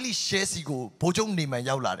က်မှာအေလိရှဲစီကိုဘိုးချုပ်နေမှန်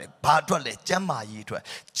ရောက်လာတယ်ဘာအတွက်လဲကျမ်းမာရေးအတွက်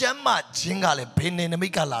ကျမ်းမာခြင်းကလည်းဘေနေနမိ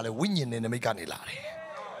တ်ကလာတယ်ဝိညာဉ်နေနမိတ်ကနေလာတယ်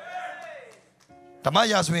ဓမ္မ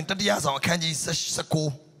ရာဆိုရင်တတိယဆောင်အခန်းကြီး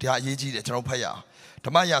19ဒါအရေးကြီးတယ်ကျွန်တော်ဖတ်ရအောင်ဓ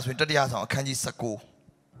မ္မရာဆိုရင်တတိယဆောင်အခန်းကြီး19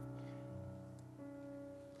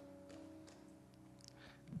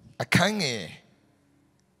အခန်းငယ်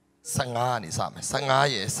15ကနေစမယ်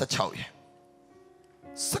15ရယ်16ရယ်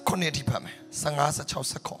19အထိဖတ်မယ်15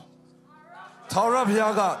 16 19ထာဝရဘု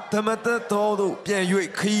ရားကသမတ်တော်တို့ပြန်၍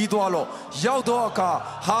ခရီးသွားလော့ရောက်သောအခါ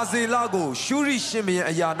ဟာဇေလကိုရှုရိရှင်ဘုရင်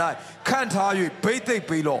အရာ၌ခန့်ထား၍ဗိသိက်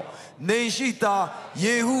ပေးလော့နေရှိသား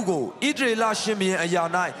ယေဟုကိုဣဒရေလရှင်ဘုရင်အရာ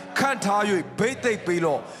၌ခန့်ထား၍ဗိသိက်ပေး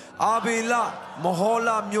လော့အာဘေလမဟောလ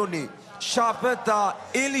မြို့နှင့်ရှာဖက်သား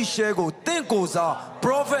အေလိရှဲကိုတင့်ကိုစား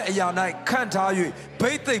prophet အရာ၌ခန့်ထား၍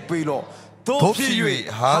ဗိသိက်ပေးလော့တို့ဖြစ်၍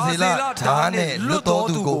ဟာဇေလဓာနှင့်လွတ်တော်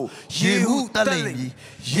သူကိုယေဟုတက်လိမ့်မည်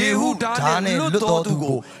ယေဟုဓာနှင့်လွတ်တော်သူ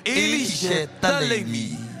ကိုအေလိရှဲတက်လိမ့်မ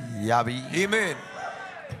ည်ရပြီအာမင်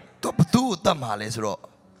တော့ဘသူ့ကိုတတ်မှာလဲဆိုတော့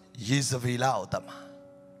ယေဇဗေလကိုတတ်မှာ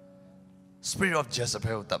spirit of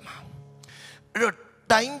Jezebel ကိုတတ်မှာအဲ့တော့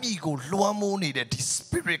တိုင်းပြည်ကိုလွှမ်းမိုးနေတဲ့ဒီ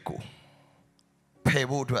spirit ကိုဖယ်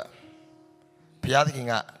ဖို့အတွက်ဘုရားသခင်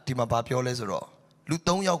ကဒီမှာပြောလဲဆိုတော့လူ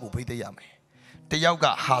3ယောက်ကိုဖိတ်သိရမယ်တယောက်က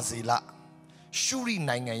ဟာဇေလရှုရိ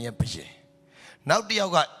နိုင်ငံရဲ့ဘုရင်နောက်တစ်ယော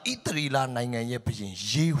က်ကဣသရေလနိုင်ငံရဲ့ဘုရင်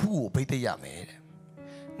ယေဟုကိုဖိတ်သိရမယ်တဲ့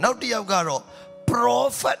နောက်တစ်ယောက်ကတော့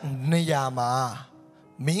prophet နေရာမှာ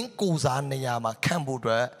မင်းကိုစားနေရာမှာခန့်ဖို့အ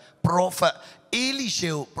တွက် prophet အေလိရှေ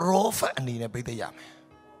ကို prophet အနေနဲ့ဖိတ်သိရမယ်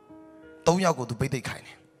3ယောက်ကိုသူဖိတ်သိခိုင်းတ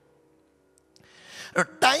ယ်အဲ့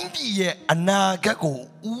တိုင်းပြည်ရဲ့အနာဂတ်ကို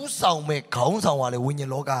ဥဆောင်မဲ့ခေါင်းဆောင်ကလည်းဝိညာဉ်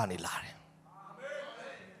လောကကနေလာတယ်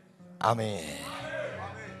အာမင်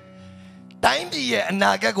တိုင်းပြည်ရဲ့အ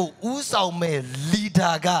နာဂတ်ကိုဥဆောင်မဲ့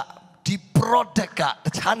leader ကဒီ product ကတ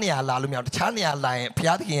ခြားနေရာလာလို့မရဘူးတခြားနေရာလာရင်ဘု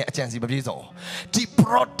ရားသခင်ရဲ့အကြံစီမပြည့်စုံဒီ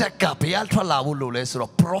product ကဘယ်ကထွက်လာဖို့လို့လဲဆို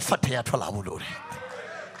တော့ prophet တွေကထွက်လာဖို့လို့တယ်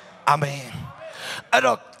အာမင်အဲ့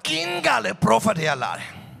တော့ king ကလည်း prophet တွေကလာတယ်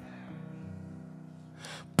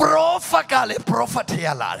prophet ကလည်း prophet တွေက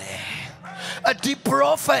လာတယ်ဒီ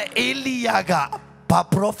prophet အေလိယာကဘာ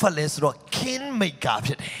prophet လဲဆိုတော့ king maker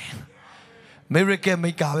ဖြစ်တယ်Miracle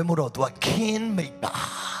maker ပဲမဟုတ်တော့ तू က king maker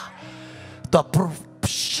သူ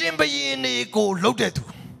ရှင်ဘုရင်ကိုလှုပ်တဲ့သူ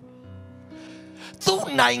သူ့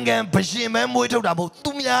နိုင်ငံဘုရင်မဲမွေးထုတ်တာမဟုတ်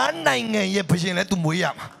သူများနိုင်ငံရဲ့ဘုရင်လဲ तू မွေးရ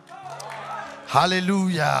မှာ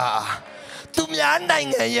Hallelujah သူများနိုင်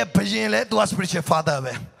ငံရဲ့ဘုရင်လဲ तू spiritual father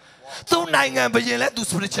ပဲသူ့နိုင်ငံဘုရင်လဲ तू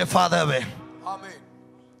spiritual father ပဲ Amen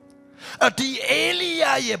ဒီအေလိယ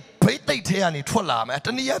ရဲ့ဘိသိက်ထဲကနေထွက်လာမယ်တ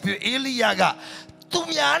နည်းအားဖြင့်အေလိယကသူ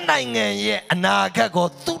များနိုင်ငံရဲ့အနာဂတ်ကို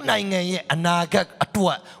သူ့နိုင်ငံရဲ့အနာဂတ်အတွ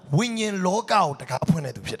က်ဝိညာဉ်လောကကိုတကားဖွင့်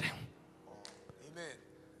နေသူဖြစ်တယ်အာမင်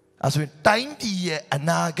အဲဆိုရင်တိုင်းပြည်ရဲ့အ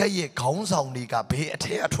နာဂတ်ရဲ့ခေါင်းဆောင်တွေကဘေးအထ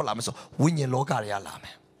က်ကထွက်လာမယ်ဆိုဝိညာဉ်လောကတွေကလာမ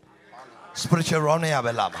ယ် spiritual realm နဲ့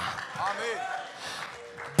ပဲလာမှာအာမင်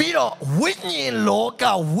ပြီးတော့ဝိညာဉ်လောက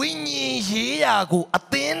ဝိညာဉ်ရေးရာကိုအ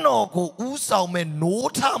သင်းတော်ကိုဥဆောင်မဲ့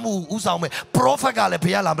နိုးထမှုဥဆောင်မဲ့ prophet ကလည်းဘ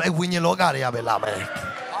ယ်ရလာမလဲဝိညာဉ်လောကတွေကပဲလာမယ်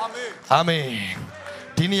အာမင်အာမင်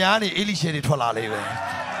ဒီနေရာကနေအေလိရှေတွေထွက်လာလိမ့်မယ်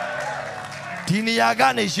ဒီနေရာက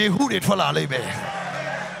နေယေဟုတွေထွက်လာလိမ့်မယ်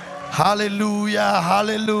ဟာလေလုယာဟာ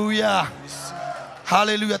လေလုယာဟာ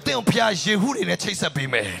လေလုယာသင်ဖျားယေဟုတွေနဲ့ချိတ်ဆက်ပေး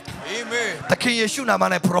မယ်အာမင်သခင်ယေရှုနာမ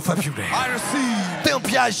နဲ့ prophet ပြုတယ် I receive သင်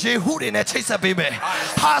ဖျားယေဟုတွေနဲ့ချိတ်ဆက်ပေးမယ်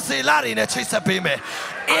ဟာဇေလတွေနဲ့ချိတ်ဆက်ပေးမယ်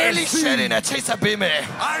အေလိရှေတွေနဲ့ချိတ်ဆက်ပေးမယ်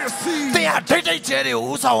I receive သင်ဟာဒိတ်ဒိတ်ကျဲတွေကို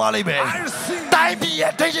ဥဆောင်ရလိမ့်မယ် I receive တိုင်းပြည်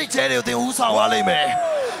ရဲ့ဒိတ်ဒိတ်ကျဲတွေကိုသင်ဥဆောင်ရလိမ့်မယ်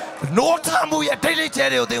နိုးထမှုရဲ့ဒိတ်ဒိတ်ကျဲ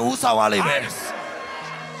တွေကိုသင်ဥဆောင်ရလိမ့်မယ်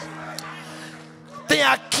သင်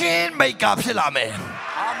ဟာ king maker ဖြစ်လာမယ်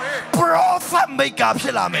Amen prophet maker ဖြ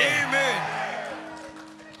စ်လာမယ် Amen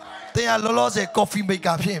သင်ဟာလောလောဆယ် coffee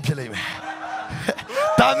maker ဖြစ်ရင်ဖြစ်လိမ့်မယ်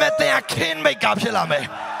ဒါပေမဲ့သင်ဟာ king maker ဖြစ်လာမယ်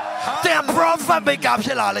သင်ဟာ prophet maker ဖြ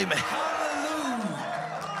စ်လာလိမ့်မယ်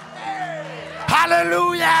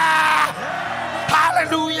hallelujah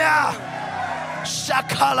hallelujah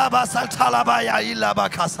shakalaba saltalaba ya ilaba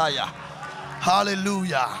kasaya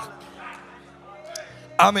hallelujah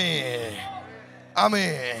amen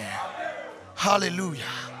amen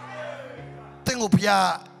hallelujah သင်ကိုဘုရား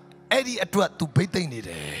အဲ့ဒီအတွက်သူဗိတ်သိမ့်နေတ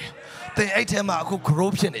ယ်သင်အဲ့ထဲမှာအခု grow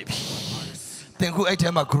ဖြစ်နေပြီသင်အခုအဲ့ထဲ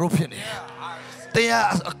မှာ grow ဖြစ်နေသင်ဟာ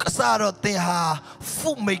အစတော့သင်ဟာ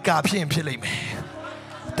food maker ဖြစ်ရင်ဖြစ်လိမ့်မယ်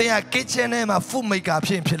သ They are kitchen and my food makeup.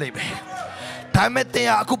 Time at they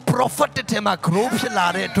are prophet to my group.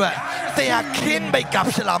 They are king makeup.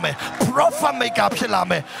 Prophet makeup.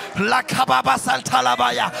 Lakababa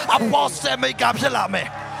Santalabaya. Apostle makeup.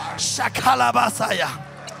 Shakalabasaya.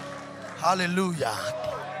 Hallelujah.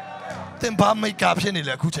 Then Bam makeup. Time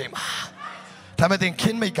at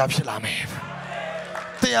king makeup.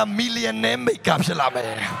 They are millionaire makeup.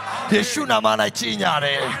 Yeshuna mana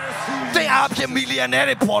chinyare. They are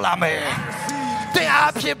millionaire polame. They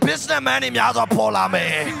are businessmen in Yada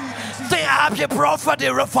polame. They are prophet,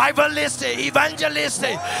 revivalist, evangelist.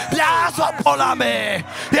 Yaza polame.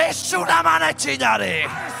 Yeshuna mana chinyare.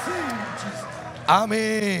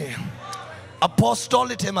 Amen.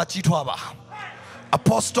 Apostolic temachitwaba.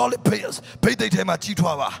 Apostolic prayers. Pede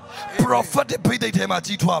temachitwaba. Prophetic pede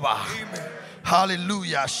temachitwaba.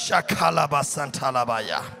 Hallelujah. Shakalaba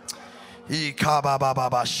Santalabaya.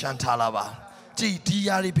 Ikababa Shantalaba.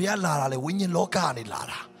 Diari Bialara, winning locani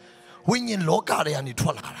lara. Winning locari and it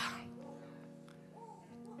tolara.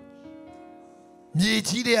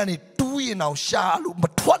 Yeti and it 2 in now shalu,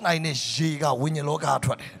 but what nine is Jiga winning loca.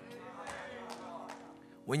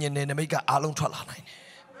 When your name make a alum tolanine.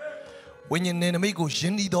 When your name make go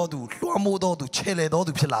Jenny Dodu, Luamo Dodu, Chele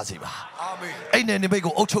Dodu Pilaziva. Ain't any make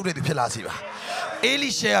go Ocho de Pilaziva.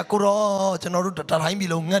 Elisha Kuro, General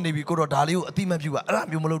Taimilo, Nani, Kuro Dalio, a team of you,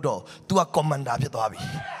 Aramulodo, to a commander Pitabi.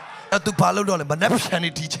 To Palo, but never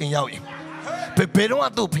any teaching Yawi. Pero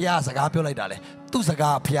to Piazza Capula Dale, to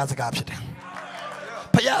Saga Piazza Capita.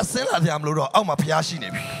 Piazza Amludo, Alma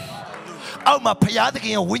Piashini. Alma Piazza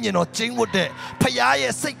and winning or chain would there.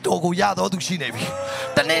 Paya sick to go yado to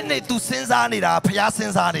Shinevi. The name to Senzanida, Piazza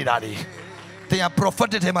Senzanidadi. They are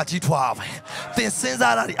prophetic him at G12. Then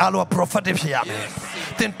Senzari Aloa prophetic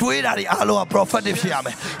Hiame. Then Tweedari Aloa prophetic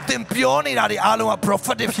Hiame. Then Pioni Dari Aloa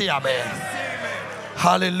prophetic Hiame.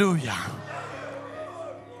 Hallelujah.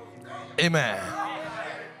 Amen.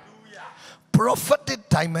 Prophetic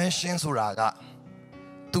dimensions uraga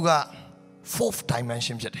to a 4th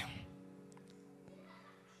dimension.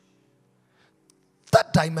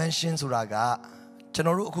 That dimensions uraga.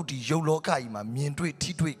 General Kuti Yoloka ima Mientwe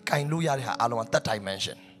Titwe Kainluya along that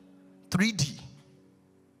dimension. 3D.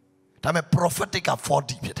 Time a prophetic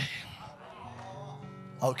 4D.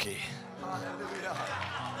 Okay.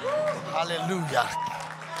 Hallelujah.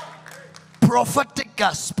 Prophetic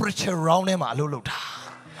spiritual round him aluluta.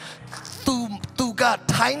 To God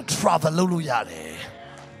time travel luluyare.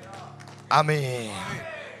 Amen.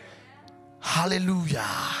 Hallelujah.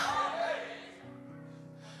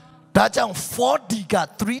 Dajang 4D ga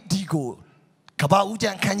 3D go. Kaba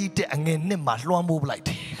ujang kanyi angin ne mahluam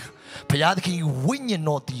mobilite. Payad ki winye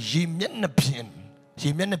noti yemyen na pin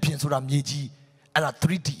suram yeji. Era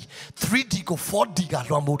 3D. 3D go 4D ga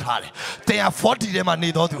luam motare. They are 4D de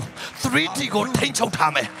mane do. 3D go tenchok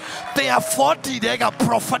tame. They are 4D de ga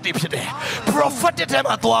prophetic pide. Prophetic de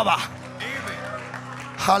matwaba.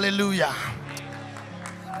 Hallelujah.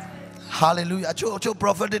 Hallelujah. Cho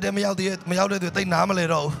prophetic de me out de they namale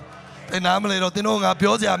ro. They namale ro they no nga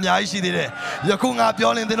pyo sia amyai shi de. Yaku nga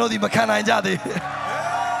pyo lin they no di ma khan nain ja de.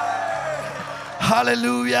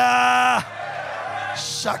 Hallelujah.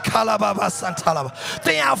 Shakala Baba Santalaba.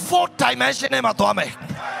 They are 4th dimension in Matome.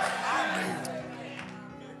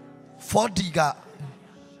 4D ga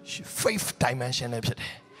 5th dimension.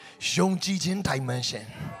 Yongji Jin dimension.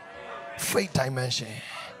 5th dimension.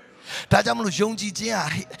 Tajamlu Yongji Jia,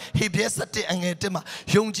 he besate and etema.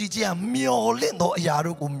 Yongji Jia, Miolindo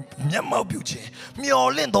Yaruku, Myamau beauty.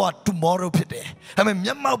 Miolindo tomorrow pity. I mean,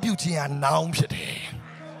 Myamau beauty and now pity.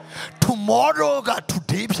 Tomorrow got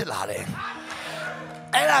today pilare.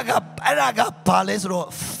 Eraga palace ro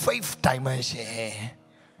 5th dimension.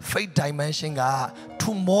 5th dimension ga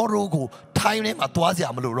tomorrow go time name atwazi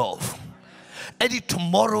amlu Edi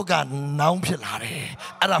tomorrow ga now pilare.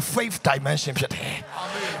 Era 5th dimension pite.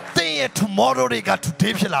 They tomorrow they got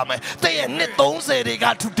today pilame. They net don't say they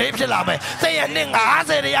got today pilame. They ning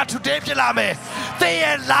aze they are today pilame.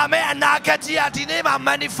 They lame and nagaji dinema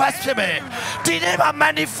manifest me. Dinema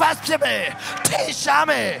manifest me. Te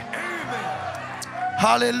shame.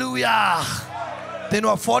 Hallelujah. They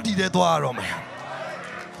know 40 de doaro me.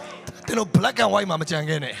 They know black and white mama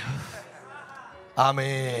changene.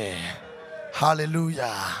 Amen.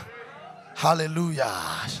 Hallelujah. Hallelujah.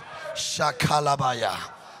 Shakalabaya.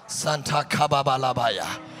 Santa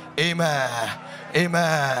Kababalabaya. Amen.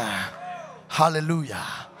 Amen. Hallelujah.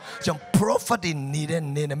 Some prophet in need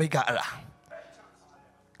and Nenamega.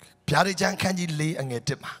 Piari Jan Kanji Lee and get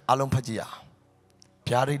it. Alon Pajia.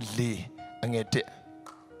 Piari Lee and get it.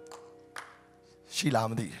 She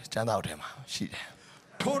lamdi, stand out him. She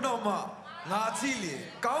Tonoma, ngā chi li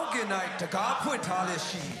Kao ke nai Taka phuit tha le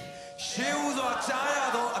shi She uzwa chaya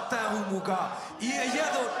do Atan hu mu ka I aya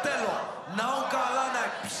do telo Nao ka la nai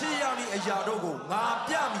Pshi ya ni aya do ko Ngā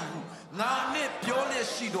pya mi hu Ngā ne pyo le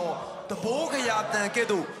shi do Tabo ka ya atan ke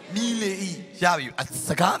do Mi le I Ya bi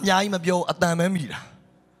Saka nyai ma pyo Atan me mi da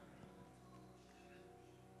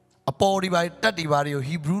Apo di ba Tat di ba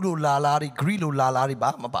Hebrew lo la la di Greek lo la la di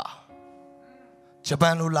ba Ma ba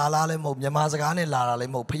Japan lo la la le mo Myanmar saka ne la la le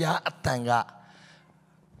mo Phaya atan ka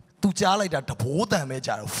Tuကြားလိုက်တာတဘိုးတန်ပဲ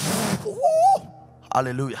ကြားတော့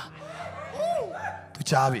Hallelujah သူ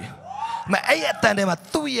ကြားပြီမအဲ့အတန်ထဲမှာ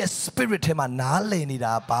သူ့ရဲ့ spirit ထဲမှာနားလည်နေ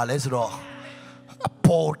တာပါလဲဆိုတော့အ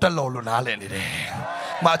ပေါ်တက်လို့နားလည်နေတယ်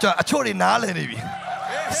။မှာအချို့တွေနားလည်နေပြီ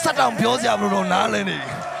။စက်တောင်ပြောစရာမလိုတော့နားလည်နေပြီ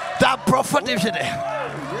။ဒါ prophetic ဖြစ်တယ်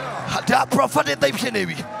။ဒါ prophetic သိဖြစ်နေ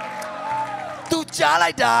ပြီ။သူကြား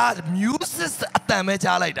လိုက်တာ music အတန်ပဲ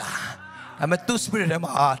ကြားလိုက်တာ။ဒါပေမဲ့သူ့ spirit ထဲ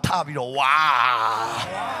မှာထပြီးတော့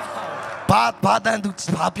wow ဘာတန်သူ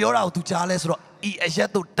ဘာပြောတာကိုသူကြားလဲဆိုတော့ဤအရက်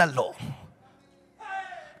တို့တက်လို့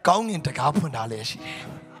ကောင်းငင်တကားဖွင့်ထားလဲရှိတယ်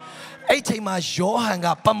အဲ့ချိန်မှာယောဟန်က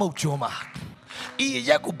ပတ်မုတ်ကျွန်းမှာဤအ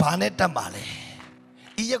ရက်ကိုဘာနဲ့တက်မှာလဲ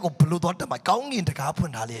ဤရက်ကိုဘလို့တော့တက်မှာကောင်းငင်တကားဖွ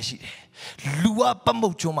င့်ထားလဲရှိတယ်လူကပတ်မု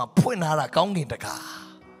တ်ကျွန်းမှာဖွင့်ထားတာကောင်းငင်တကား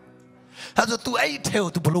အဲ့ဆို तू အဲ့ထဲ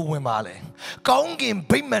ကို तू ဘလို့ဝင်ပါလဲကောင်းကင်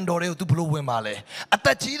ဗိမာန်တော်တွေကို तू ဘလို့ဝင်ပါလဲအသ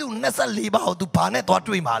က်ကြီးသူ24ပါးကို तू ဘာနဲ့သွား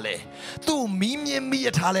တွေ့မှာလဲ तू မီးမြင့်မိရ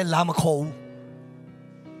ထားလဲလာမခေါ်ဘူး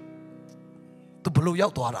तू ဘလို့ရော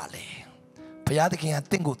က်သွားတာလဲဘုရားသခင်က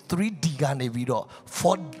တင့်ကို 3D ကနေပြီးတော့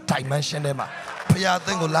 4 dimension ထဲမှာဘုရားတ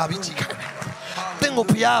င့်ကိုလာပြီးကြည့်ခိုင်းတယ်တင့်ကို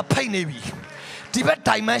ဘုရားဖိတ်နေပြီဒီဘက်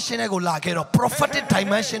dimension တွေကိုလာခဲ့တော့ prophetic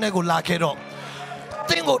dimension တွေကိုလာခဲ့တော့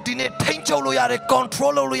တင်းကိုဒီနေ့ထိန်းချုပ်လို့ရတယ်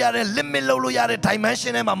control လုပ်လို့ရတယ် limit လုပ်လို့ရတယ်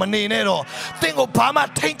dimension ထဲမှာမနေနဲ့တော့တင်းကိုဘာမှ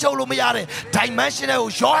ထိန်းချုပ်လို့မရတဲ့ dimension တွေ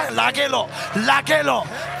ကိုရောလာခဲ့လို့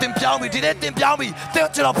တင်းပြောင်းပြီဒီနေ့တင်းပြောင်းပြီတင်း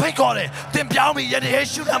ကျွန်တော်ဖိတ်ခေါ်တယ်တင်းပြောင်းပြီယေ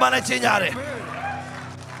ရှုနာမနဲ့ချင်းကြတယ်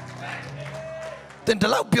တင်းတ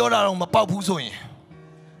လောက်ပြောတာတော့မပေါက်ဘူးဆိုရင်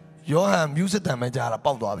ယောဟန် music တန်မဲကြားတာ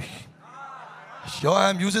ပေါက်သွားပြီယောဟ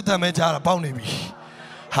န် music တန်မဲကြားတာပေါက်နေပြီ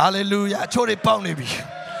hallelujah အချို့တွေပေါက်နေပြီ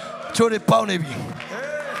ချိုးတွေပေါက်နေပြီ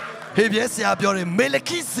ဟေပြဲဆရာပြောတယ်မေလ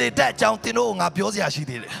ခိစေတက်အကြောင်းတင်တို့ငါပြောစရာရှိ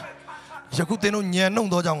သေးတယ်ယခုတင်တို့ညံနှုံ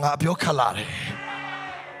သောကြောင့်ငါအပြောခတ်လာတယ်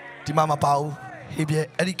ဒီမှာမပါဘူးဟေပြဲ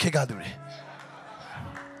အဲ့ဒီခက်ကသူတွေ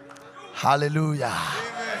ဟာလေလုယာ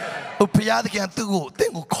ဘုရားသခင်သူ့ကိုတ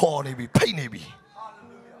င့်ကိုခေါ်နေပြီဖိတ်နေပြီ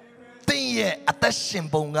တင်းရဲ့အသက်ရှင်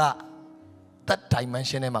ပုံကတတ်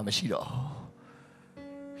dimension ထဲမှာမရှိတော့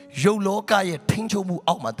ရုပ်လောကရဲ့ထိန်းချုပ်မှု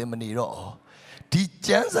အောက်မှာတင်မနေတော့ဒီ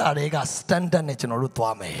ကျမ်းစာတွေက standard နဲ့ကျွန်တော်တို့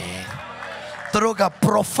သွားမယ်သူတို့က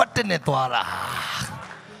prophetic နဲ့သွားတာ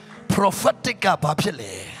prophetic ကဘာဖြစ်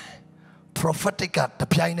လဲ prophetic ကတ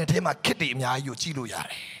ပြိုင်နက်တည်းမှာခစ်တွေအများကြီးကိုကြည့်လို့ရ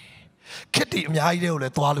တယ်ခစ်တွေအများကြီးတွေကိုလ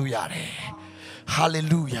ည်းသွားလို့ရတယ်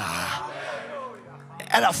hallelujah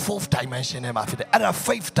အဲ့ဒါ fourth dimension နဲ့မှာဖြစ်တယ်အဲ့ဒါ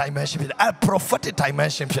fifth dimension ဖြစ်တယ်အဲ့ဒါ prophetic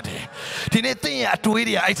dimension ဖြစ်တယ်ဒီနေ့သင်ရဲ့အတွေး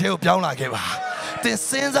တွေအဲ့ထဲကိုပြောင်းလာခဲ့ပါသင်စ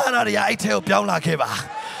ဉ်းစားတာတွေအဲ့ထဲကိုပြောင်းလာခဲ့ပါ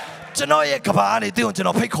ကျွန်တော်ရဲ့ကဘာကနေတင်းကိုကျွန်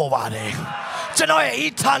တော်ဖိတ်ခေါ်ပါတယ်ကျွန်တော်ရဲ့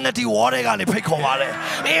eternity war တွေကနေဖိတ်ခေါ်ပါတယ်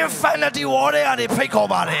infinity war တွေကနေဖိတ်ခေါ်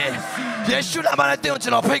ပါတယ်ယေရှုနာမနဲ့တင်းကိုကျွ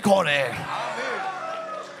န်တော်ဖိတ်ခေါ်တယ်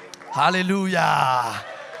hallelujah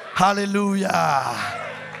hallelujah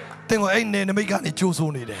တင်းကိုအဲ့နေနမိတ်ကနေကြိုး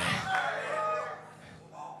စိုးနေတယ်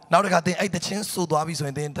နောက်တစ်ခါတင်းအဲ့တချင်းဆိုသွားပြီဆိုရ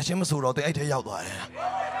င်တင်းတချင်းမဆိုတော့တင်းအဲ့ထဲရောက်သွားတယ်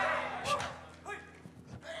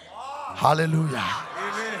hallelujah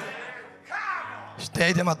stay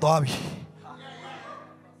ထဲမှာသွားပြီ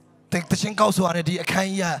တချင်းကောက်ဆိုရတယ်ဒီအခန်း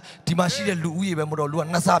ကြီးကဒီမှာရှိတဲ့လူဦးရေပဲမဟုတ်တော့လူက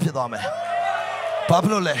နှစ်ဆဖြစ်သွားမယ်ဘာဖြ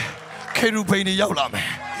စ်လို့လဲခေရုဘိန်တွေရောက်လာမယ်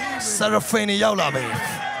ဆာရဖိန်တွေရောက်လာမယ်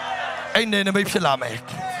အဲ့နေနမိတ်ဖြစ်လာမယ်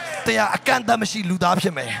တရားအကန့်အသတ်မရှိလူသားဖြ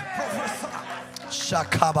စ်မယ်ရှာ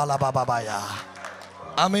ခါဘာလာဘာဘာဘာယာ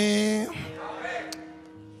အာမင်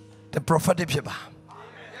the prophetic ဖြစ်ပါ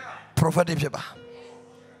prophetic ဖြစ်ပါ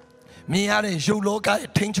မြင်ရတဲ့ရုပ်လောကရဲ့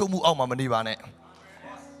ထိန်းချုပ်မှုအောက်မှာမနေပါနဲ့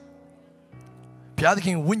ဘုရားသခ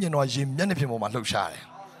င်ဝိညာဉ်တော်ရေမျက်နှာပြင်ပေါ်မှာလှုပ်ရှားတယ်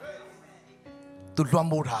သူလွှမ်း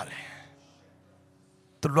မိုးထားတယ်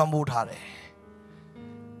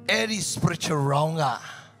အဲ့ဒီ spiritual realm က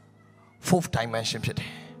fourth dimension ဖြစ်တ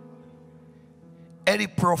ယ်အဲ့ဒီ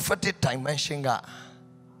prophetic dimension က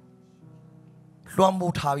လွှမ်း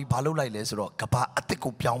မိုးထားပြီးဘာလုပ်လိုက်လဲဆိုတော့ကဘာအသစ်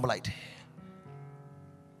ကိုပြောင်းပလိုက်တယ်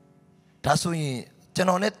ဒါဆိုရင်ကျွန်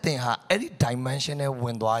တော်နဲ့သင်ဟာအဲ့ဒီ dimension နဲ့ဝ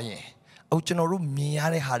င်သွားရင်အခုကျွန်တော်တို့မြင်ရ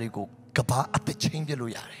တဲ့ဟာတွေကိုကဘာအသစ်ချင်းပြ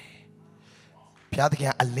လို့ရတယ်ဘုရားသခင်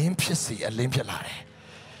ကအလင်းဖြစ်စေအလင်းဖြစ်လာတယ်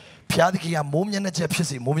ဘုရားသခင်ကမိုးမျက်နှာချက်ဖြစ်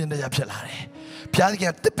စေမိုးမျက်နှာချက်ဖြစ်လာတယ် ဖျားခ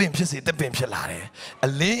င်ကတစ်ပင်ဖြစ်စေတစ်ပင်ဖြစ်လာတယ်အ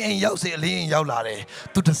လင်းအိမ်ရောက်စေအလင်းအိမ်ရောက်လာတယ်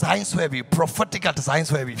သူ design ဆွဲပြီး prophetic က design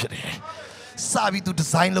ဆွဲပြီးဖြစ်တယ်စပြီးသူ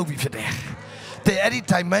design လုပ်ပြီးဖြစ်တယ်တဲ့အဲ့ဒီ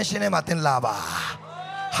dimension ထဲမှာသင်လာပါ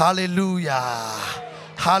hallelujah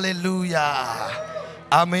hallelujah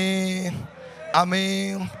amen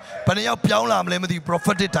amen ဘယ်နှယောက်ပြောင်းလာမလဲမသိ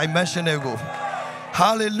prophetic dimension တွေကို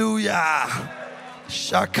hallelujah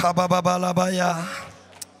shakababalabaya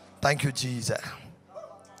thank you Jesus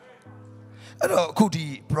အဲ့တော့အခုဒီ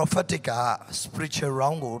prophetic က spiritual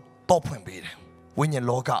realm ကိုတော့ဖွင့်ပေးတယ်ဝိညာဉ်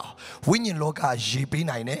လောကရေပေး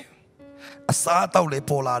နိုင်တယ်အစားအသောက်လည်း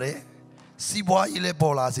ပေါ်လာတယ်စီးပွားရေးလည်း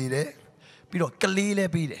ပေါ်လာစေတယ်ပြီးတော့ကလေးလ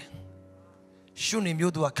ည်းပေးတယ်ရှုနေ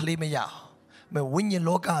မျိုးသူကကလေးမရမယ်ဝိညာဉ်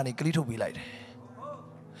လောကကနေကလေးထုတ်ပေးလိုက်တယ်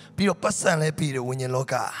ပြီးတော့ပတ်စံလည်းပေးတယ်ဝိညာဉ်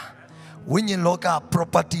လောက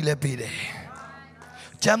property လည်းပေးတယ်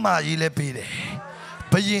ကျမ်းမာရေးလည်းပေးတယ်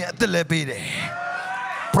ဘယင်အသက်လည်းပေးတယ်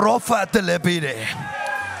prophet အသက်လည်းပေးတယ်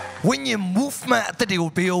ဝိညာဉ် movement အသက်တွေ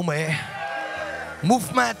ကိုပေးအောင်မယ်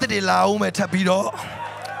movement အသက်တွေလာအောင်မယ်ထပ်ပြီးတော့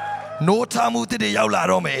no ထားမှုအသက်တွေရောက်လာ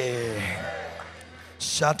တော့မယ်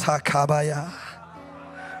ရှာတာခါပါယာ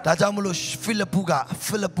ဒါကြောင့်မလို့ဖိလိပ္ပု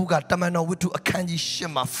ကတမန်တော်ဝတ္ထုအခန်းကြီး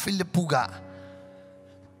10မှာဖိလိပ္ပုက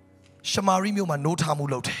ရှမာရိမြို့မှာနိုးထမှု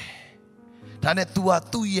လုပ်တယ်ဒါနဲ့ तू ဟာ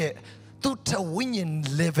သူ့ထဝိညာဉ်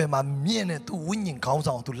level မှာမြင့်တဲ့သူဝိညာဉ်ခေါင်း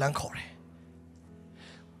ဆောင် तू လမ်းခေါ်တယ်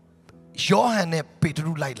ယောဟန်နဲ့ပေတ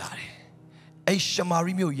ရုလိုက်လာတယ်အဲ့ရှမာ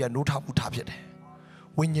ရိမြို့ကြီးကနိုးထမှုထားဖြစ်တယ်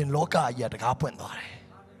ဝိညာဉ်လောကကြီးကတကားပွင့်သွားတယ်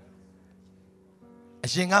အ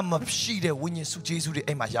ရင်ကမရှိတဲ့ဝိညာဉ်စုကျေးဇူးတွေ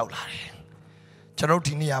အဲ့မှာရောက်လာတယ်ကျွန်တော်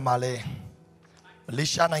ဒီနေရာမှာလဲမလေး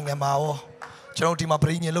ရှားနိုင်ငံမှာရောကျွန်တော်ဒီမှာပြ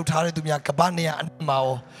ည်ညင်လှုပ်ထားတဲ့သူများကပ္ပနေရအမှာရော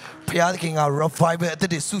ဖျားသခင်က revival အသ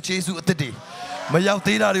စ်တွေစုကျေးဇူးအသစ်တွေမရောက်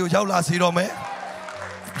သေးတာတွေကိုရောက်လာစေတော့မယ်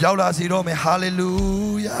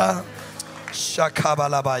hallelujah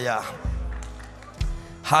shakabalabaya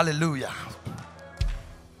hallelujah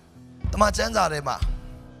တမန်ကျမ်းစာထဲမှာ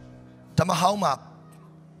ဓမ္မဟောင်းမှာ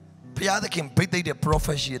ဖျားသခင်ဗိတ်သိက်တဲ့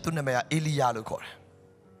prophet ရှိတယ်သူနာမည်ကအေလိယလို့ခေါ်တယ်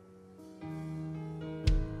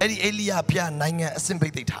အဲ့ဒီအေလိယဖျားနိုင်ငံအဆင့်ဗိ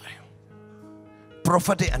တ်သိက်ထားတယ်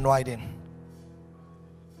prophetic anointing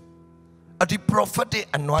အဒီ prophetic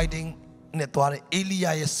anointing နဲ့တွားတဲ့အေလိယ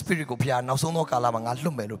ရဲ့ spirit ကိုဖျားနောက်ဆုံးသောကာလမှာငါလွ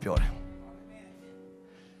တ်မယ်လို့ပြောတယ်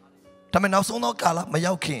ဒါပေမဲ့နောက်ဆုံးသောကာလမ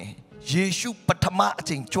ရောက်ခင်ယေရှုပထမအ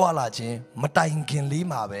ချိန်ကြွလာခြင်းမတိုင်ခင်လေး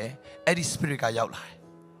မှာပဲအဲ့ဒီ spirit ကရောက်လာတယ်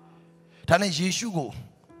ဒါနဲ့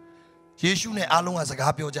ယေရှုနဲ့အားလုံးကစ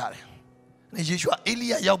ကားပြောကြတယ်။ယေရှုကအေလိ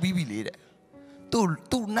ယရောက်ပြီးပြီလေတဲ့။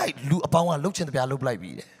သူ့၌လူအပေါင်းကလှုပ်ချင်တဲ့ပြားလှုပ်လိုက်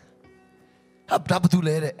ပြီတဲ့။ဒါဘာတူ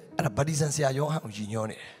လဲတဲ့။အဲ့ဒါဗတ္တိဇံဆရာယောဟန်ကိုယဉ်ညွှန်း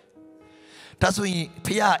နေတယ်။ဒါဆိုရင်ဖ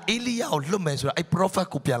ခင်အေလိယကိုလွတ်မယ်ဆိုတာအဲ့ prophet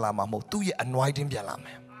ကိုပြန်လာမှာမဟုတ်သူ့ရဲ့ anointing ပြန်လာမ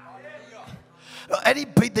ယ်။အဲ့ဒီ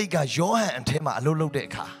ဗိတ်သိက်ကယောဟန်အထဲမှာအလုပ်လုပ်တဲ့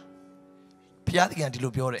အခါဖခင်ကဒီ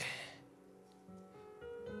လိုပြောတယ်။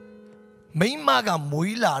မိန်းမက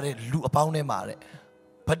မွေးလာတဲ့လူအပေါင်းထဲမှာတဲ့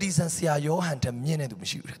ဗတ္တိဇံဆရာယောဟန်တမြင့်တဲ့သူမ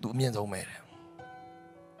ရှိဘူးတဲ့သူအမြင့်ဆုံးပဲတဲ့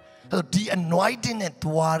အဲ့ဒီ anointing နဲ့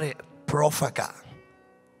သွားတဲ့ prophet က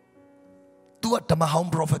သူကဓမ္မဟောင်း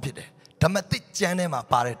prophet ဖြစ်တယ်ဓမ္မသစ်ကျမ်းထဲမှာ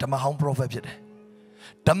ပါတယ်ဓမ္မဟောင်း prophet ဖြစ်တယ်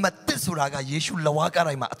ဓမ္မသစ်ဆိုတာကယေရှုလက်ဝါးကား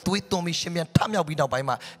တိုင်းမှာအသွေးသွင်းပြီးရှင်ပြန်ထမြောက်ပြီးနောက်ပိုင်း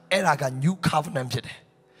မှာအဲ့ဒါက new covenant ဖြစ်တယ်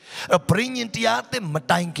အဲ့ပရိညင်တရားသစ်မ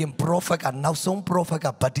တိုင်ခင် prophet ကနောက်ဆုံး prophet က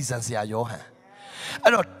ဗတ္တိဇံဆရာယောဟန်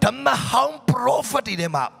အဲ့တော့ဓမ္မဟောင်း prophet တွေထဲ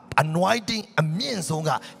မှာanointing အမြင့်ဆုံးက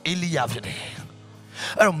အေလိယဖြစ်တယ်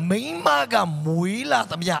အဲ့တော့မိန်းမကမွေးလာ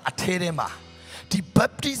သမျှအထဲထဲမှာဒီ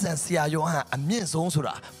baptism ဆရာယောဟန်အမြင့်ဆုံးဆို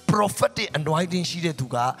တာ prophetic anointing ရှိတဲ့သူ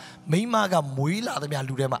ကမိန်းမကမွေးလာသမျှ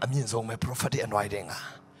လူထဲမှာအမြင့်ဆုံးပဲ prophetic anointing က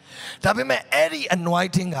ဒါပေမဲ့အဲ့ဒီ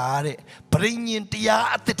anointing ကတဲ့ပရိညင်တရား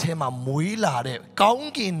အသစ်ထဲမှာမွေးလာတဲ့ကောင်း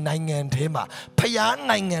ကင်နိုင်ငံထဲမှာဖျား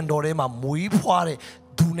နိုင်ငံတော်ထဲမှာမွေးဖွားတဲ့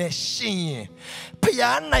သူနဲ့ရှင်ရင်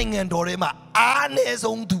ဖျားနိုင်ငံတော်ထဲမှာအားနည်း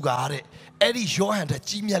ဆုံးသူကတဲ့အဲ့ဒီယောဟန်တက်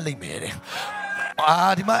ကြီးမြတ်လိမ့်မယ်တဲ့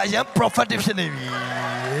ဒီမှာအရင် prophetic ဖြစ်နေပြီ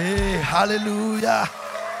hallelujah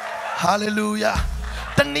hallelujah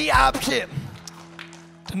တနည်းအားဖြင့်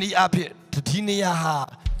ဒီနေရာဟာ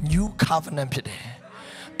new covenant ဖြစ်တယ်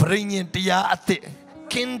ပရိညင်တရားအသစ်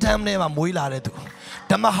kingdom ထဲမှာမွေးလာတဲ့သူ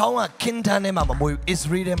ဓမ္မဟောင်းက kingdom ထဲမှာမမွေး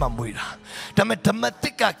Israel ထဲမှာမွေးတာဒါပေမဲ့ဓမ္မသ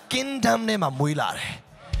စ်က kingdom ထဲမှာမွေးလာတယ်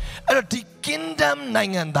အဲ့တော့ဒီ kingdom နို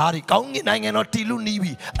င်ငံသားတွေကောင်းကင်နိုင်ငံတော်တည်လို့နီး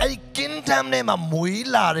ပြီအဲ့ဒီ kingdom ထဲမှာမွေး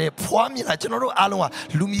လာတဲ့ဖွားမြင်လာကျွန်တော်တို့အားလုံးက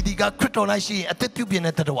လူမြည်ဒီကခရစ်တော်လိုက်ရှိရင်အသက်ပြုပြင်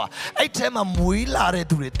တဲ့တတော်အဲ့ထဲမှာမွေးလာတဲ့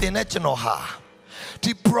သူတွေတင်တဲ့ကျွန်တော်ဟာ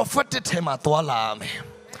ဒီ prophetic ထဲမှာသွားလာမယ်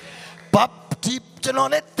ဘာဒီကျွန်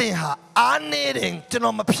တော်နဲ့တင်ဟာအားနေတယ်ကျွန်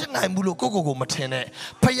တော်မဖြစ်နိုင်ဘူးလို့ကိုမထင်နဲ့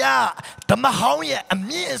ဖခင်ဓမ္မဟောင်းရဲ့အ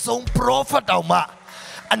မြင့်ဆုံး prophet တောင်မှ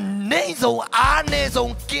a nasal, a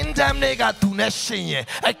nasal, kingdom nega to nation,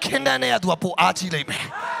 a kingdom nega to a poor archie lame.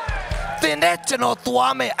 The national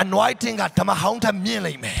Tuame anointing at Tamahonta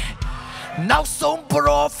Milame. Now some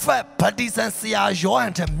prophet, partisan Sia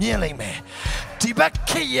Joint Milame.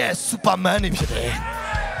 Tibaki, Superman if you day.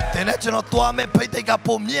 The national Tuame Petega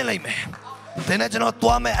Po Milame. The national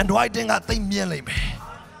Tuame anointing at the Milame.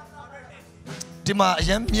 Tima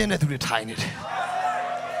Yam Mine to the tiny.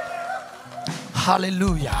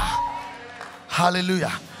 Hallelujah.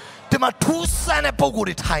 Hallelujah. Tima two son a pogo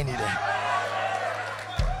the tiny.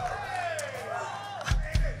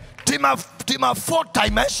 Tima fourth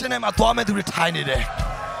dimension and a torment to the tiny day.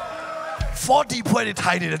 40 point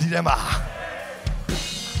tiny the dilemma.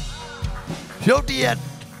 Yo dear,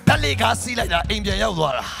 Pelica see like that angel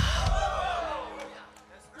Yawara.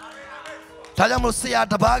 Tajamusia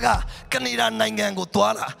Tabaga, Canada Nangango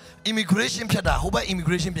Tuala, immigration Peda, Hoba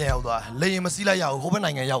immigration Piauda, Lay Masila Yao,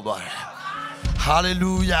 Hobananga Yawda.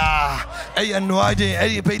 Hallelujah. Ay anointing,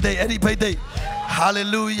 any payday.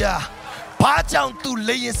 Hallelujah. Pachang to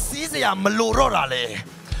lay in Caesar Malorale.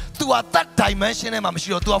 To a third dimension, I'm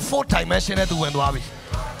sure, to a fourth dimension at the Wendabi.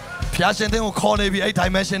 Piash and then will call maybe 8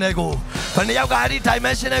 dimension ego. When the Yaga 8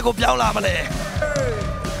 dimension ego Piaulamale.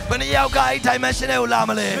 When the Yaga 8 dimension ego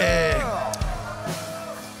Lamale.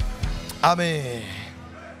 Amen.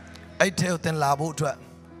 I tell them Labo to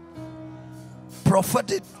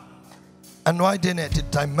prophetic anointing at the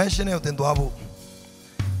dimension of the Dwabu.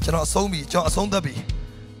 Cannot so me, John Sondabi.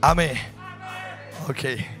 Amen.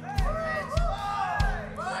 Okay.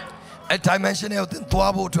 A dimension of the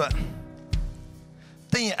Dwabu to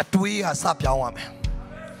think at 2 years up Yawam.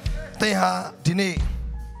 They are Dine.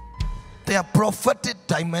 They are prophetic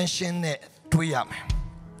dimension at 2 years.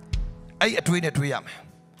 I at 2 years.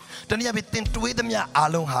 Then you have to think to them, ya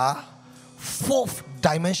alonha, fourth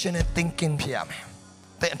dimension thinking PM.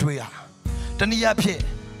 Then 2 years. Then you have to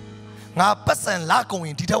now person la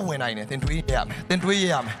going to when I then 2 years. Then 2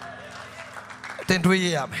 years. Then 2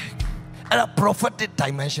 years. And a prophetic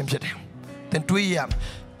dimension. Then 2 years.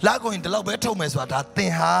 La going to love better mess what I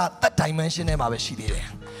think that dimension in my she did.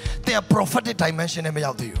 They are prophetic dimension in my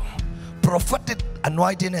you. Prophetic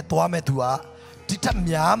anointing at Tuametua, Titam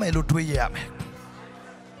Elu 2 years.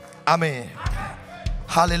 Amen.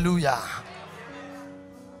 Hallelujah.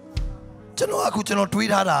 Chano aku chano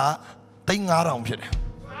tweet hara ting around here.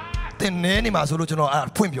 Then neni masulu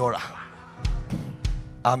chano point yora.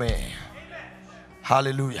 Amen.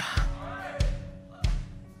 Hallelujah.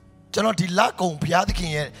 Chano di lakong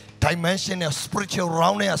piadiking dimension of spiritual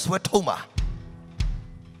round as sweat homa.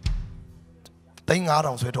 Ting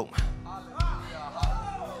around sweat homa.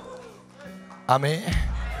 Amen.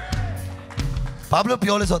 Pablo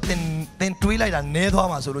Piola so then twilight and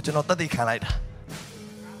Nedhama solution not that they can like.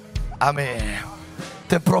 Amen.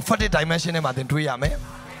 The prophetic dimension of the tree. Amen.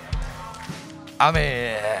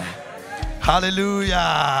 Amen.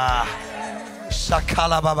 Hallelujah.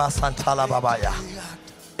 Shakala Baba Santala Babaya.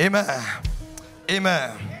 Amen.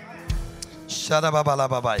 Amen. Shada Babala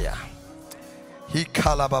Babaya.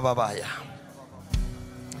 Hikala Babaya.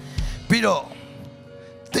 Pero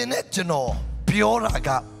the next you know,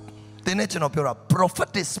 Pioraga. The nature of your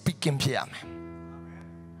prophetic speaking here.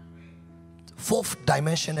 Fourth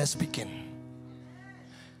dimension is speaking.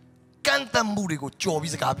 Cantamuri go job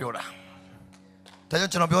is a capiora. The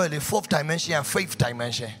nature of your fourth dimension and fifth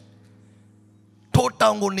dimension.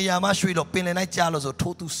 Total Goniama Shui of Pin and I Jalos or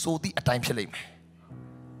Totu Sodi a time shilling.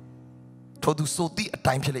 Totu Sodi a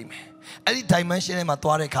time shilling. Any dimension in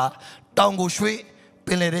Matuareka, Tango Shui,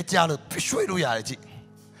 Pinere Jalo, Shui reality.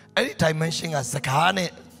 Any dimension as Sakane.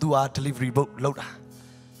 To our delivery boat loader.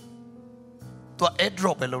 To our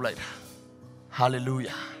airdrop a loader.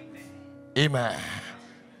 Hallelujah. Amen.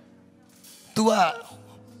 To our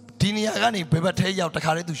Tiniagani, Bebate out the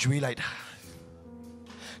carry to Shui later.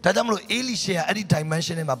 Tadamlo Elisha any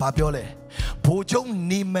dimension in my papiole. Pojo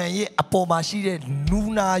Nime Apomashi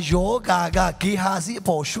Nuna Yoga Gihazi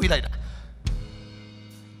for Shui later.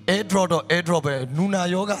 Airdrop or airdrop, Nuna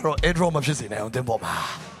Yoga or airdrop of Shizina on the bomb.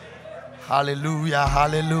 Hallelujah,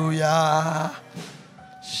 hallelujah.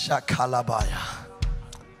 Shakalabaya.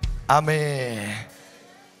 Amen.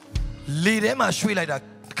 Lead them a shui like that.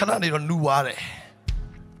 Can't even know what.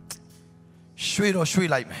 Shui or shui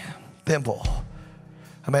like me. Temple.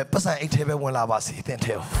 I mean, person ain't ever one lavasi. Then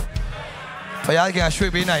tell. For y'all can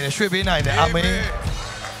shui be nine. Shui be nine. Amen.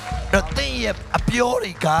 The thing is, a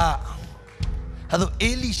purica. Hello,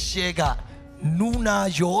 Elisha. Nuna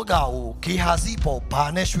yoga. Kihazipo.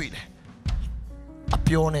 Pane shui. A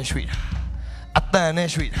pure sweet, a tan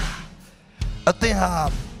sweet. A thing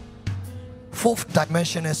have fourth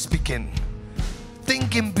dimension is speaking.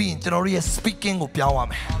 thinking being ကျွန်တော်တို့ရဲ့ speaking ကိုပြောင်းရ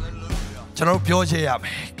မယ်ကျွန်တော်တို့ပြောချင်ရမ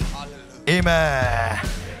ယ် amen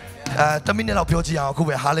 10 minutes လောက်ပြောချင်အောင်အခု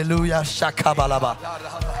ပဲ hallelujah shaka balaba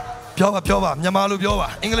ပြောပါမြန်မာလိုပြောပါ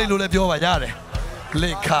အင်္ဂလိပ်လိုလည်းပြောပါရတယ်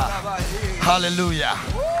လေခ hallelujah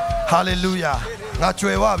hallelujah ငါကြွ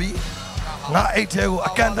ယ်ဝပြီငါအိတ်ထဲကို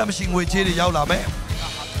အကန့်အသတ်မရှိငွေချေးတွေရောက်လာမယ်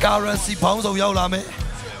currency ဘောင်းစုံရောက်လာမယ်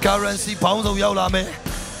currency ဘောင်းစုံရောက်လာမယ်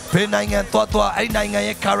ဘယ်နိုင်ငံသွားအဲ့နိုင်ငံ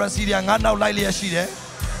ရဲ့ currency တွေကငါနောက်လိုက်လျက်ရှိတယ်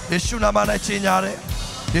ယေရှုနာမနဲ့ချိန်ညာတယ်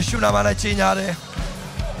ယေရှုနာမနဲ့ချိန်ညာတယ်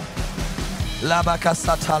လာဘကာ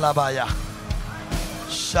ဆာထာလာဘာယာ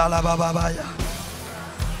ရှာလာဘာဘာယာ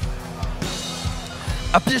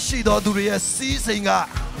အပြစ်ရှိသောသူတွေရဲ့စီးစိမ်က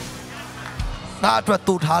ငါအတွက်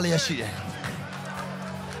တူထားလျက်ရှိတယ်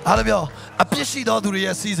အားလုံးပြောအပြစ်ရှိသောသူတွေ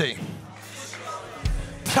ရဲ့စီးစိမ်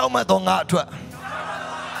ဖြောင့်မတ်သောငါအတွက်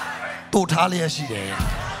တူထားလျက်ရှိတယ်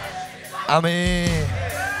အာမင်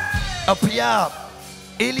အဖေက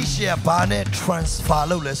အေလိရှေဘာနဲ့ transfer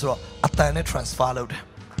လုပ်လဲဆိုတော့အတန်နဲ့ transfer လုပ်တယ်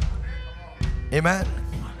အာမင်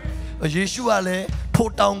ယေရှုကလည်းထို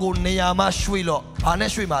တောင်ကိုနေရာမှာရွှေ့လို့ဘာ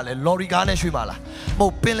နဲ့ရွှေ့မှာလဲလော်ရီကားနဲ့ရွှေ့မှာလားမဟု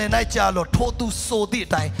တ်ပင်လယ်၌ကြာလို့ထိုသူဆိုသည့်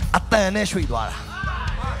အတိုင်းအတန်နဲ့ရွှေ့သွားတာ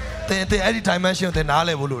တင်အဲ့ဒီ dimension တင်နား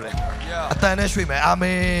လဲဖို့လို့လေအတန်နဲ့ရွှေ့မယ်အာမ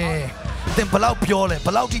င်တင်ဘလောက်ပြောလဲဘ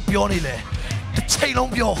လောက်ထိပြောနေလဲတစ်ချိန်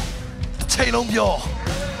လုံးပြော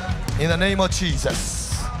in the name of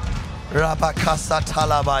Jesus Rabakasa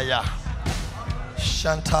talabaya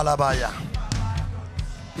Shantalabaya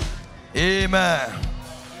Amen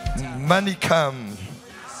Money come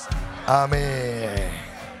Amen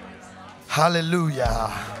Hallelujah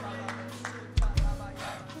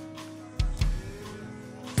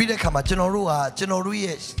ပြီးတဲ့ခါမှာကျွန်တော်တို့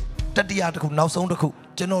ရဲ့တတိယတစ်ခုနောက်ဆုံးတစ်ခု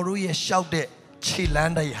ကျွန်တော်တို့ရဲ့ရှောက်တဲ့ခြေလ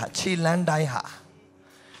မ်းတိုင်းဟာ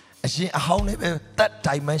အရင်အဟောင်းနဲ့ပဲ third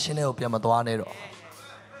dimension နဲ့ကိုပြန်မသွားနဲ့တော့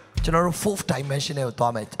ကျွန်တော်တို့ fourth dimension နဲ့ကို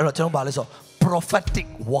သွားမယ်အဲ့တော့ကျွန်တော်ဘာလဲဆို prophetic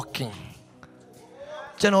walking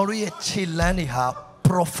ကျွန်တော်တို့ရဲ့ခြေလမ်းတွေဟာ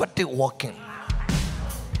prophetic walking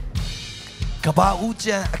ကဘာဦးကျ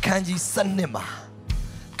မ်းအခန်းကြီး7မှာ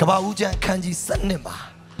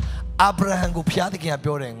အာဗြဟံကိုဖျားသခင်က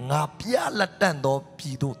ပြောတယ်ငါပြလက်တန့်သောပြ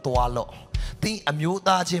ည်သို့သွားလော့သင်အမျိုး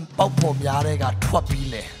သားချင်းပေါက်ဖော်များတဲ့ကထွက်ပြီး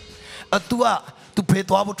လေသူဖေး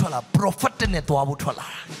သွားဖို့ထွက်လာ prophet နဲ့သွားဖို့ထွက်လာ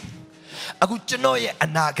အခုကျွန်တော်ရဲ့အ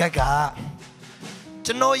နာဂတ်မှာ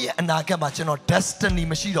ကျွန်တော် destiny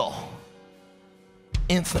မရှိတော့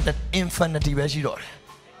infinity ပဲရှိတော့တယ်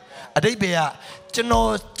အတိတ်ပဲကကျွန်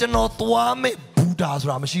တော်သွားမဲ့ဘူတာဆို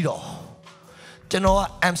တာမရှိတော့ကျွန်တော်က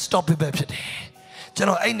unstoppable ဖြစ်တယ်ကျွန်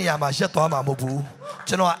တော်အဲ့နေရာမှာရက်သွားမှာမဟုတ်ဘူး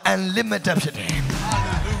ကျွန်တော်က unlimited ဖြစ်တယ်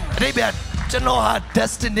အတိတ်ပဲကျွန်တော်ဟာ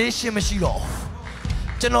destination မရှိတော့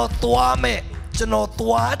ကျွန်တော်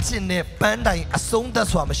သွားခြင်းနဲ့ပန်းတိုင်အဆုံးသက်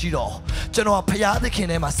စွာမရှိတော့ကျွန်တော်ဖျားသခင်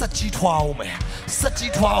ထဲမှာဆက်ကြီးထွားအောင်မယ်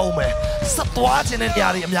ဆက်သွားခြင်းနဲ့နေရာ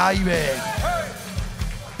တွေအများကြီးပဲ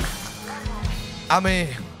အာမင်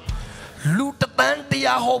လူတသန်းတ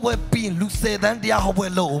ရားဟောပွဲပြီးလူ10သန်းတရားဟောပွဲ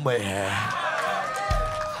လုပ်အောင်မယ်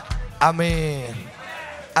အာမင်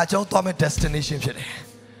အကြောင်းသွားမဲ့ destination ဖြစ်တယ်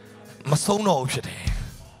မဆုံးတော့ဘူးဖြစ်တယ်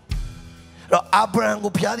တော့အာဗြဟံ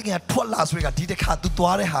ကိုဖျားသခင်ကထွက်လာဆိုရကဒီတစ်ခါ तू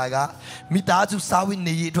သွားတဲ့ဟာကမိသားစုစားဝတ်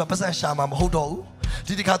နေရေးအတွက်ပတ်စံရှာမှာမဟုတ်တော့ဘူး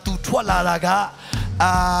ဒီတစ်ခါ तू ထွက်လာတာက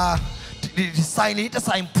ဒီဆိုင်လေးတစ်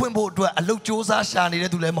ဆိုင်ဖွင့်ဖို့အတွက်အလုပ်စ조사ရှာနေ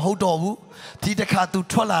တဲ့သူလည်းမဟုတ်တော့ဘူးဒီတစ်ခါ तू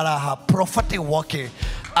ထွက်လာတာဟာ prophetic walking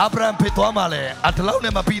အာဗြဟံဖေးသွားမှလဲဒီလောက်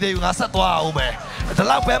နဲ့မပြီးသေးဘူးငါဆက်သွားအောင်မယ်ဒီ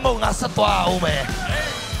လောက်ပဲမဟုတ်ငါဆက်သွားအောင်မယ်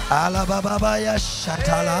အာလာဘာဘာဘာယာရှာ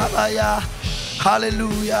တာလာဘာယာ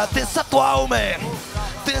hallelujah သင်ဆက်သွားအောင်မယ်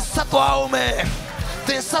သင်ဆက်သွားအောင်မ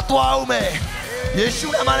ယ်ယေရှု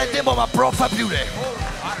နာမနဲ့တင်ပေါ်မှာ prophet ပြုတယ်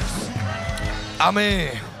အာမင်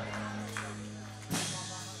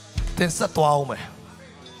သင်ဆက်သွားအောင်မယ်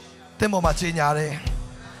တင်ပေါ်မှာချိန်ညာတယ်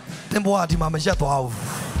တင်ပေါ်ကဒီမှာမရက်သွားဘူး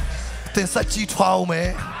သင်ဆက်ကြီးထွားအောင်မယ်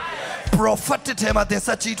prophet ထဲမှာသင်ဆ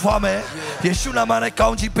က်ကြီးထွားမယ်ယေရှုနာမနဲ့ကော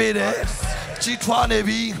င်းချီးပေးတယ်ကြီးထွားနေ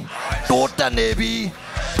ပြီတိုးတက်နေပြီ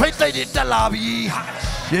ဖိတ်တိုက်တွေတက်လာပြီ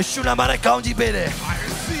ယေရှုနာမနဲ့ကောင်းချီးပေးတယ်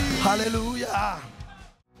Hallelujah